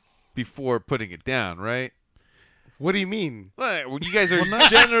shower before putting it down, right? what do you mean? Like, well, you guys are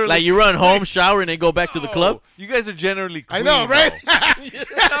generally like you run home, shower, and then go back to the club. You guys are generally I clean, know, right? though.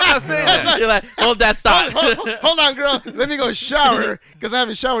 I'm not saying that. You're like, hold that thought. Hold on, girl. Let me go shower because I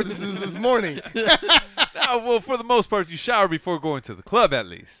haven't showered this morning. Well, for the most part, you shower before going to the club, at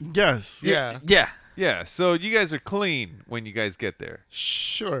least. yes, Yeah, Yeah. Yeah, so you guys are clean when you guys get there,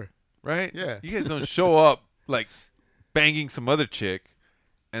 sure. right? Yeah. You guys don't show up like banging some other chick,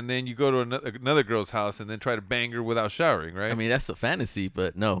 and then you go to another girl's house and then try to bang her without showering, right? I mean, that's a fantasy,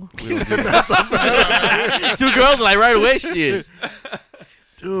 but no. We don't do that. 2 girls, like, right away, shit.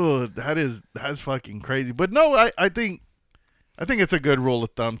 dude, that's fucking crazy. But no, I think it's a good rule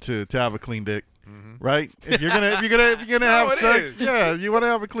of thumb to have a clean dick, right? If you're gonna have it sex, is. yeah, you want to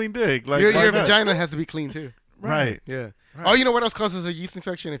have a clean dick. Like Your why not? vagina has to be clean too. right? Yeah. Oh, you know what else causes a yeast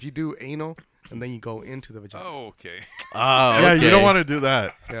infection? If you do anal and then you go into the vagina. oh, okay. Oh, Yeah, you don't want to do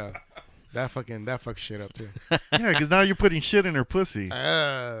that. Yeah. That fucks shit up too. Yeah, because now you're putting shit in her pussy.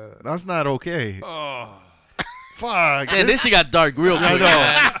 Uh, That's not okay. Oh, Fuck. And then she got dark real quick.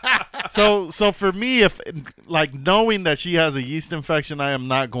 I know. So for me, if like knowing that she has a yeast infection, I am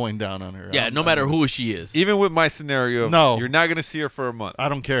not going down on her. Yeah, no matter who she is. even with my scenario, No. you're not gonna see her for a month. I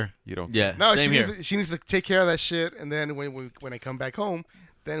don't care. You don't. Yeah, no, same here. she needs to take care of that shit, and then when I come back home,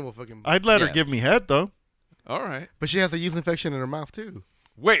 then we'll fucking. I'd let her Yeah. give me head though. All right. But she has a yeast infection in her mouth too.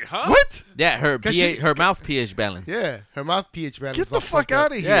 Wait, huh? What? Yeah, her 'Cause she- her mouth pH balance. Yeah, her mouth pH balance. Get is the all fuck fucked up.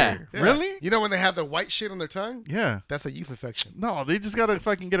 out of here. Yeah. Yeah. Really? You know when they have the white shit on their tongue? Yeah. That's a yeast infection. No, they just gotta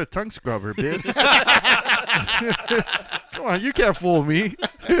fucking get a tongue scrubber, bitch. Come on, you can't fool me.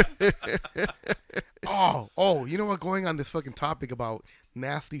 Oh, you know what? Going on this fucking topic about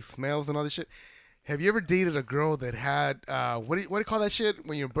nasty smells and all this shit. Have you ever dated a girl that had what do you call that shit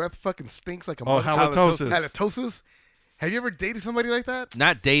when your breath fucking stinks like a Oh, monkey? halitosis. Halitosis. Have you ever dated somebody like that?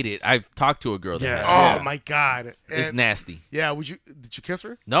 Not dated. I've talked to a girl that Yeah. had Oh my god. it's And- nasty. Yeah. Did you kiss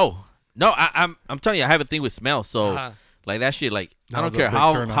her? No, I'm telling you, I have a thing with smell. So Uh-huh. like that shit, like That I was don't a care big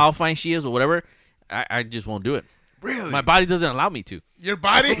how turn on. how fine she is or whatever. I just won't do it. Really? My body doesn't allow me to. Your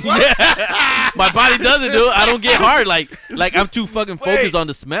body? My body doesn't do it. I don't get hard. Like I'm too fucking focused Wait, on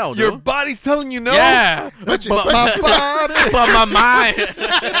the smell, Your dude. body's telling you no? Yeah, But you- but body. my mind,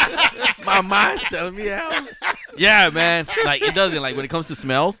 my mind's telling me else. Yeah, man. Like it doesn't. Like when it comes to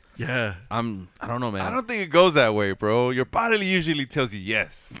smells, Yeah. I don't know, man. I don't think it goes that way, bro. Your body usually tells you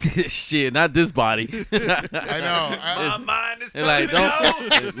yes. Shit, not this body. I know. My mind is And telling like, me no.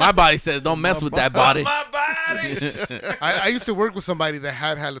 don't. My body says, don't mess with that body. My body. I used to work with somebody that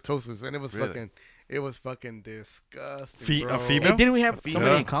had halitosis, and it was Really? fucking disgusting. A bro. female? Hey, didn't we have female.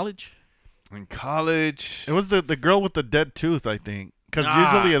 somebody Yeah. in college? In college. It was the girl with the dead tooth, I think. Because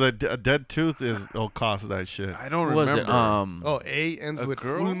Nah. usually a dead tooth will cause that shit. I don't Who was remember. it? Oh, A ends A with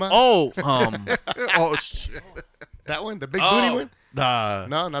girl? Ulma. Oh, Oh shit. That one, the big booty one. Nah.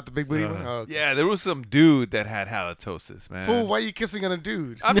 No, not the big booty one. Oh, okay. Yeah, there was some dude that had halitosis, man. Fool, why are you kissing on a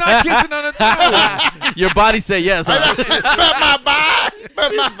dude? I'm not kissing on a dude. your body said yes. Huh?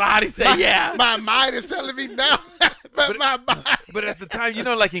 but my body said yeah. my mind is telling me no. but my body. But at the time,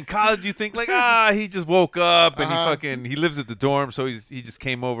 like in college, you think like, he just woke up and he lives at the dorm, so he just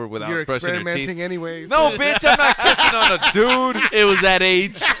came over without You're brushing their teeth. experimenting anyways. No, bitch, I'm not kissing on a dude. It was that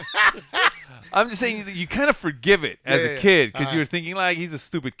age. I'm just saying you kind of forgive it as Yeah, a yeah. kid because you're thinking like he's a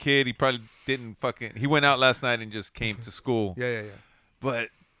stupid kid. He probably didn't he went out last night and just came to school. Yeah. But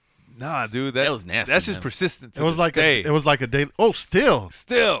nah, dude, That was nasty, That's just man. persistent. To It was this like day. it was like a day. Oh, still.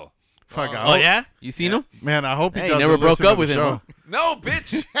 Still. Fuck. I Oh hope- yeah, you seen him? Man, I hope he Hey, doesn't never broke listen up to with the him, show. huh? No,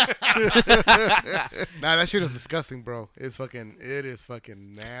 bitch. Nah, that shit is disgusting, bro. It is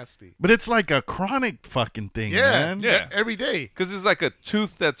fucking nasty. But it's like a chronic fucking thing, Yeah, man. Yeah. Every day. Because it's like a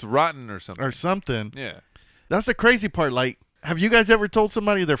tooth that's rotten or something. Or something. Yeah. That's the crazy part. Like, have you guys ever told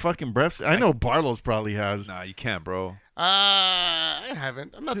somebody their fucking breaths? I know Barlow's probably has. Nah, you can't, bro. I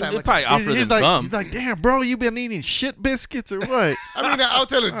haven't. I'm not that They much. probably offer He's them gum. like, damn, bro, you been eating shit biscuits or what? I mean, I'll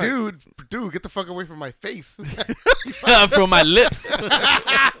tell a dude, get the fuck away from my face. From my lips.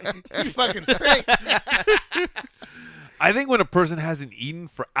 You fucking stink. I think when a person hasn't eaten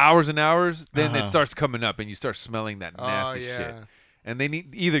for hours and hours, then it Uh-huh. starts coming up and you start smelling that nasty yeah. shit. And they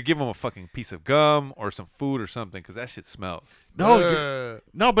need either give them a fucking piece of gum or some food or something because that shit smells.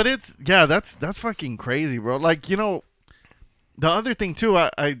 No, but that's fucking crazy, bro. Like, the other thing too, I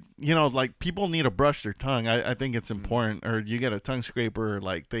like people need to brush their tongue. I think it's important. Or you get a tongue scraper,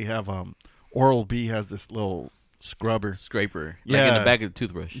 like they have Oral-B has this little scrubber. Scraper. Like in Yeah. the back of the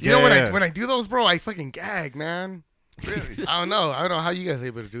toothbrush. You know Yeah. when I do those, bro, I fucking gag, man. Really? I don't know how you guys are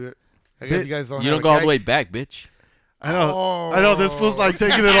able to do it. I guess you guys don't. You have don't a go all gag. the way back, bitch. I know this fool's like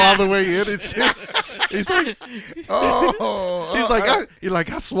taking it all the way in and shit. He's like,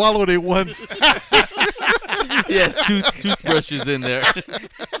 I swallowed it once. Yes, toothbrushes in there.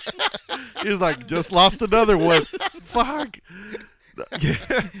 He's like, just lost another one. Fuck. Yeah.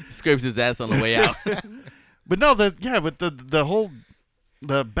 Scrapes his ass on the way out. But no, but the whole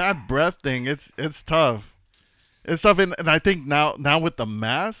bad breath thing, it's tough. It's tough, and I think now with the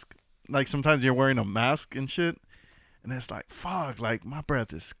mask, like sometimes you're wearing a mask and shit, and it's like, fuck, like my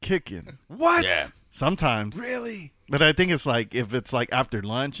breath is kicking. What? Yeah. Sometimes. Really? But I think it's like if it's like after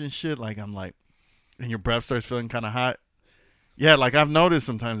lunch and shit, like I'm like, and your breath starts feeling kind of hot. Yeah, like I've noticed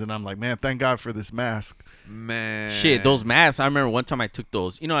sometimes, and I'm like, man, thank God for this mask. Man. Shit, those masks. I remember one time I took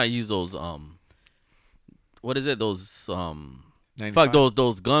those. I use those. What is it? Those 95? fuck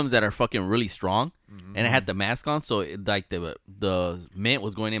those gums that are fucking really strong. And I had the mask on, so like the mint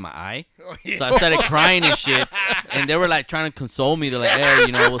was going in my eye. Oh, yeah. So I started crying and shit. And they were like trying to console me. They're like,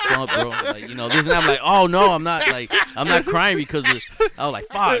 hey, what's up, bro? Like, this and that. I'm like, oh no, I'm not crying because I was like,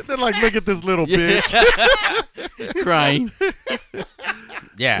 fuck. They're like, look at this little Yeah. bitch. Crying.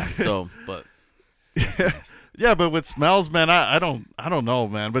 Yeah. So, but Yeah, but with smells, man, I don't know,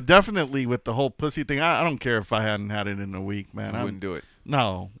 man. But definitely with the whole pussy thing, I don't care if I hadn't had it in a week, man. I wouldn't do it.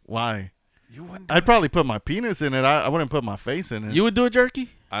 No, why? You wouldn't. I'd probably put my penis in it. I wouldn't put my face in it. you would do a jerky?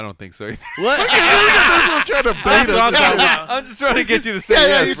 I don't think so either. What? I'm trying to bait us. I'm just trying to get you to say Yeah,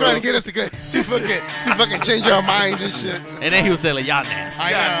 yes, he's bro. trying to get us to fucking change our minds and shit. And then he was saying like, y'all nasty.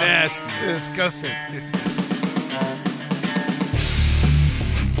 I Yeah, know. nasty. Disgusting.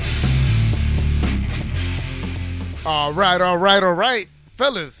 All right,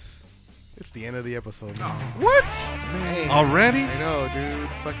 fellas. It's the end of the episode. Now. What? Man, Already? I know, dude.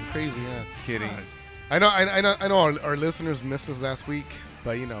 It's fucking crazy, huh? Kidding. I know. Our listeners missed us last week,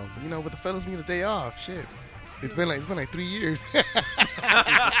 but but the fellas need a day off. Shit, it's been like 3 years.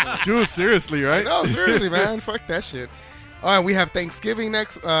 Dude, seriously, right? No, seriously, man. Fuck that shit. All right, we have Thanksgiving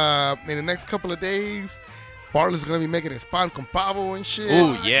next in the next couple of days. Bartlett's gonna be making his pan con pavo and shit.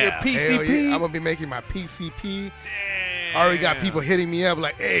 Oh yeah. Hell yeah. I'm gonna be making my PCP. I already got people hitting me up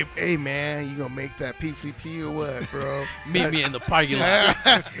like, hey man, you gonna make that PCP or what, bro? Meet me in the parking lot.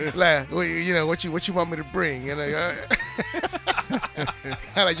 Like, what you want me to bring? And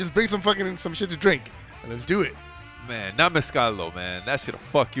like, just bring some shit to drink and let's do it. Man, not mezcal though, man. That shit'll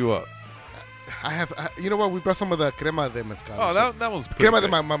fuck you up. You know what? We brought some of the crema de mezcal. Oh, that was pretty crema de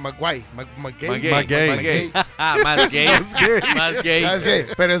good. maguay. Maguey. Maguey. Más gay. Más gay. That's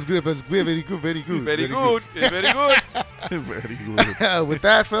it. But it's good. It's good. Very good. Very good. Very good. Very good. Very good. With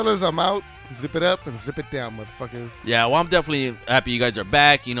that, fellas, I'm out. Zip it up and zip it down, motherfuckers. Yeah, well, I'm definitely happy you guys are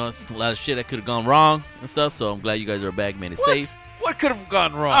back. You know, it's a lot of shit that could have gone wrong and stuff, so I'm glad you guys are back, made it safe. What could have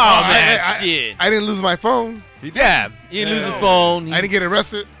gone wrong? Oh, man, shit. I didn't lose my phone. Yeah, he didn't lose his phone. I didn't get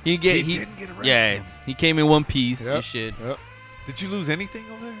arrested. He didn't get arrested. Yeah, he came in one piece Yep. and shit. Yep. Did you lose anything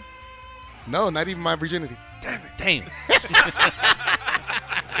over there? No, not even my virginity. Damn.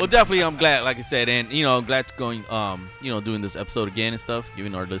 Well, definitely, I'm glad, like I said, and I'm glad to going, doing this episode again and stuff,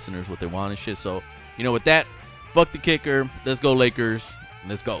 giving our listeners what they want and shit. So, with that, fuck the kicker. Let's go Lakers.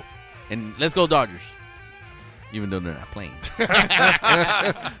 Let's go, and let's go Dodgers. Even though they're not playing.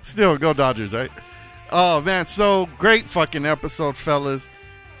 Still, go Dodgers, right? Oh, man. So, great fucking episode, fellas.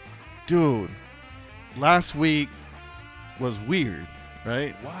 Dude, last week was weird,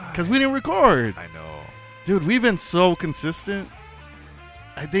 right? Why? Because we didn't record. I know. Dude, we've been so consistent.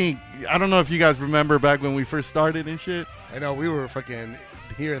 I don't know if you guys remember back when we first started and shit. I know we were fucking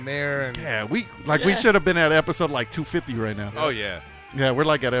here and there, and Yeah, we should have been at episode like 250 right now. Oh, yeah. Yeah, we're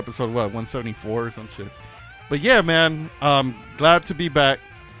like at episode, 174 or some shit. But yeah, man, glad to be back.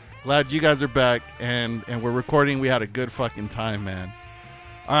 Glad you guys are back, and we're recording. We had a good fucking time, man.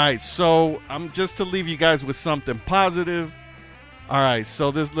 All right, so I'm just to leave you guys with something positive. All right,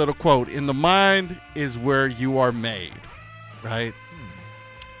 so this little quote: "In the mind is where you are made," right?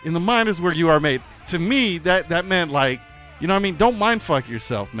 In the mind is where you are made. To me, that meant like, don't mind fuck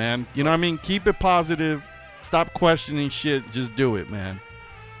yourself, man. You know what I mean? Keep it positive. Stop questioning shit. Just do it, man.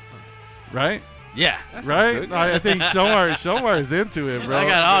 Right? Yeah. Right? good. I think Shomar is into it, bro. I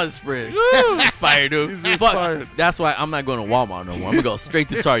got all the spread. Inspired, dude. He's Fuck. inspired. That's why I'm not going to Walmart no more. I'm going to go straight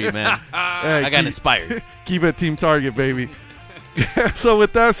to Target, man. Hey, I got inspired. Keep it Team Target, baby. So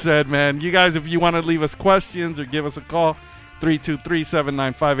with that said, man, you guys, if you want to leave us questions or give us a call,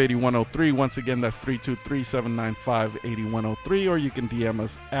 323-795-8103. Once again, that's 323-795-8103. Or you can DM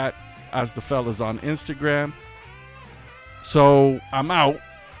us at As The Fellas on Instagram. So I'm out.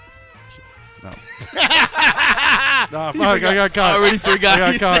 No. Nah, fuck, I got caught. I already forgot.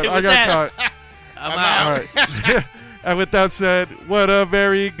 I got caught. I'm out. All right. And with that said, what a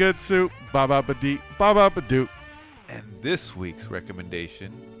very good soup. Ba-ba ba-dee, ba-ba-ba-doo. And this week's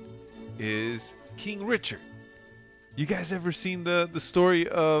recommendation is King Richard. You guys ever seen the story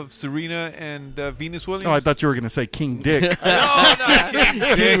of Serena and Venus Williams? Oh, I thought you were going to say King Dick. No, not King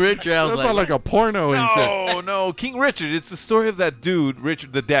King Dick. Richard, I was That sounds like a porno and shit. No, King Richard. It's the story of that dude,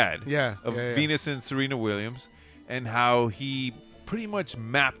 Richard, the dad. Yeah, Of yeah. Venus and Serena Williams, and how he pretty much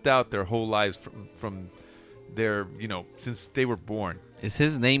mapped out their whole lives from their, since they were born. Is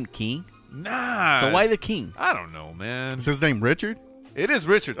his name King? Nah. So why the King? I don't know, man. Is his name Richard? It is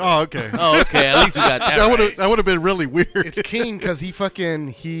Richard. Oh, okay. Oh, okay. At least we got that. That would have been really weird. It's King because Venus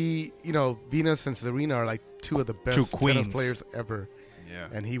and Serena are like two of the best Two tennis queens. players ever. Yeah.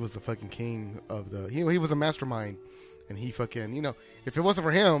 And he was the fucking king of the. He was a mastermind, and he fucking if it wasn't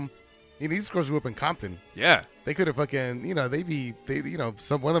for him, these girls grew up in Compton. Yeah. They could have fucking one of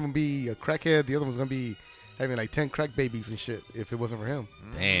them be a crackhead, the other one's gonna be having like 10 crack babies and shit. If it wasn't for him,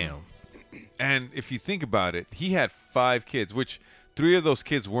 Damn. And if you think about it, he had 5 kids, which 3 of those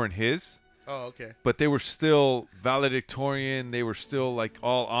kids weren't his. Oh, okay. But they were still valedictorian. They were still like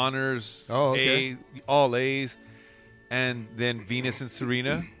all honors. Oh, okay. All A's. And then Venus and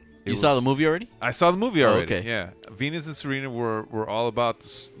Serena. You saw the movie already? I saw the movie Oh, already. okay. Yeah. Venus and Serena were all about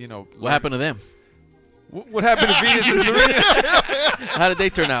this, What happened to them? What happened to Venus and Serena? How did they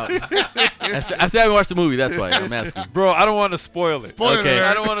turn out? I still haven't watched the movie. That's why I'm asking. Bro, I don't want to spoil it. Spoiler Okay. alert.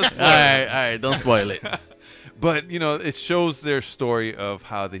 I don't want to spoil All it. right. Don't spoil it. But, it shows their story of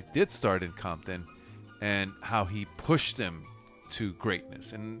how they did start in Compton and how he pushed them to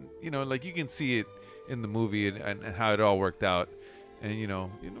greatness. And, like you can see it in the movie and how it all worked out. And,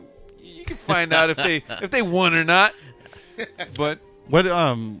 you can find out if they won or not. But What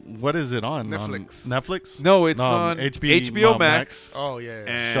is it on? Netflix. On Netflix? no, it's on HBO Max. Oh, yeah.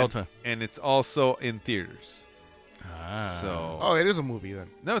 And, Showtime. and it's also in theaters. Ah. So Oh, it is a movie then.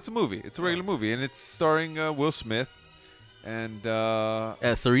 no, it's a movie. It's a regular movie, and it's starring Will Smith and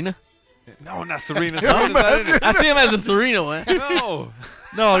Serena? no, not Serena. Serena's not in it. I see him as a Serena one. No,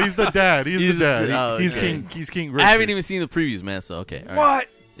 No, he's the dad. He's the dad. oh, He's okay. King. He's King Richard. I haven't even seen the previews, man. So okay. All right. what?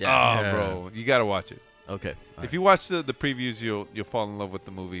 Yeah. Oh, Yeah. bro, you gotta watch it. Okay. All If you watch the previews, you'll fall in love with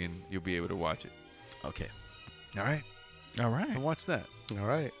the movie, and you'll be able to watch it. right. Okay. All right, All right. so watch that, All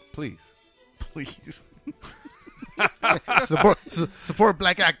right. please. Please. Support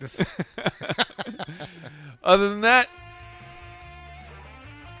black actors. Other than that,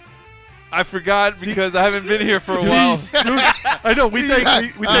 I forgot because I haven't been here for a while. I know we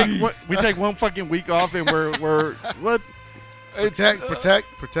take one fucking week off and we're what? Protect.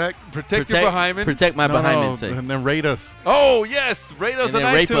 Protect your behind. Protect my behind sake. and then rate us. Oh yes, rate us And on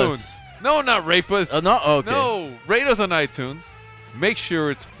then rape iTunes. us. No, not rape us. Oh no. Okay. No, rate us on iTunes. Make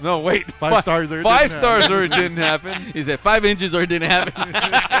sure it's wait. Five stars or it Five didn't stars happen. or it didn't happen. He said 5 inches or it didn't happen.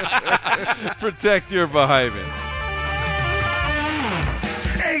 Protect your behind.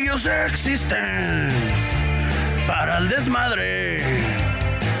 Ellos existen para el desmadre.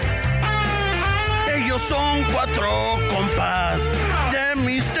 Ellos son 4 compas de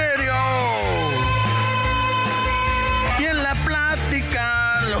misterio. Y en la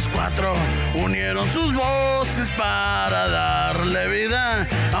plática los 4 unieron sus voces para darle vida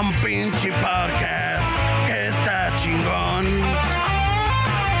a un pinche podcast que está chingón.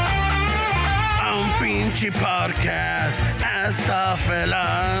 A un pinche podcast está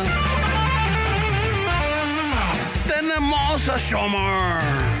feliz. Tenemos a Shomer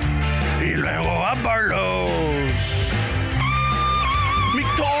y luego a Barlos.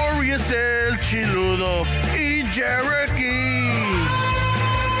 Victoria es el chiludo y Cherokee.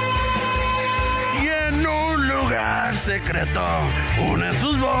 Y en un lugar secreto unen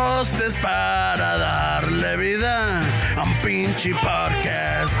sus voces para darle vida a un pinche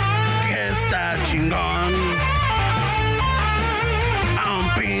podcast que está chingón. A un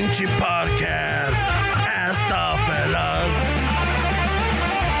pinche podcast está feliz.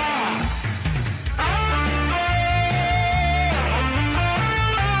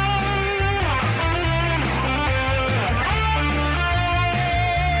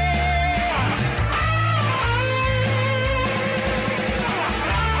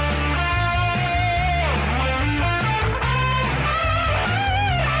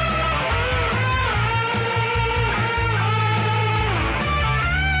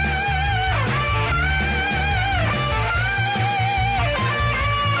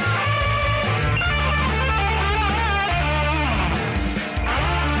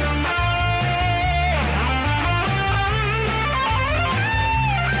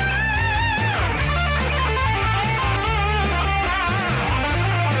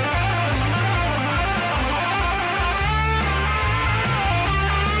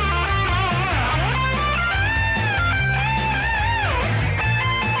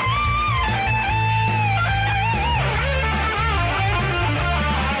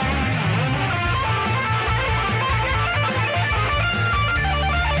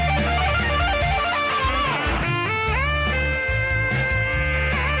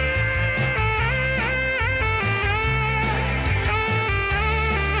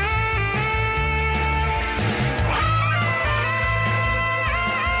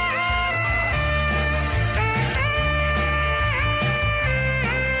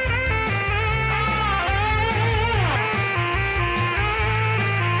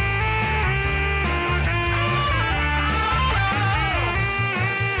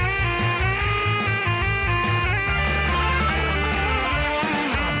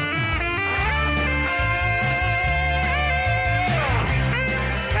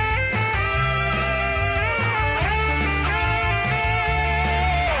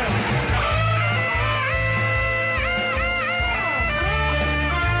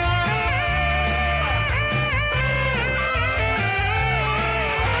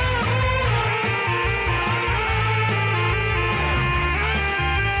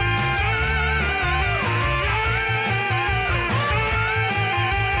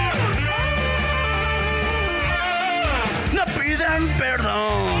 piden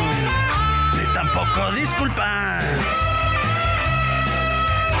perdón, ni tampoco disculpas.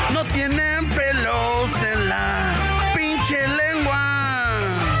 No tienen pelos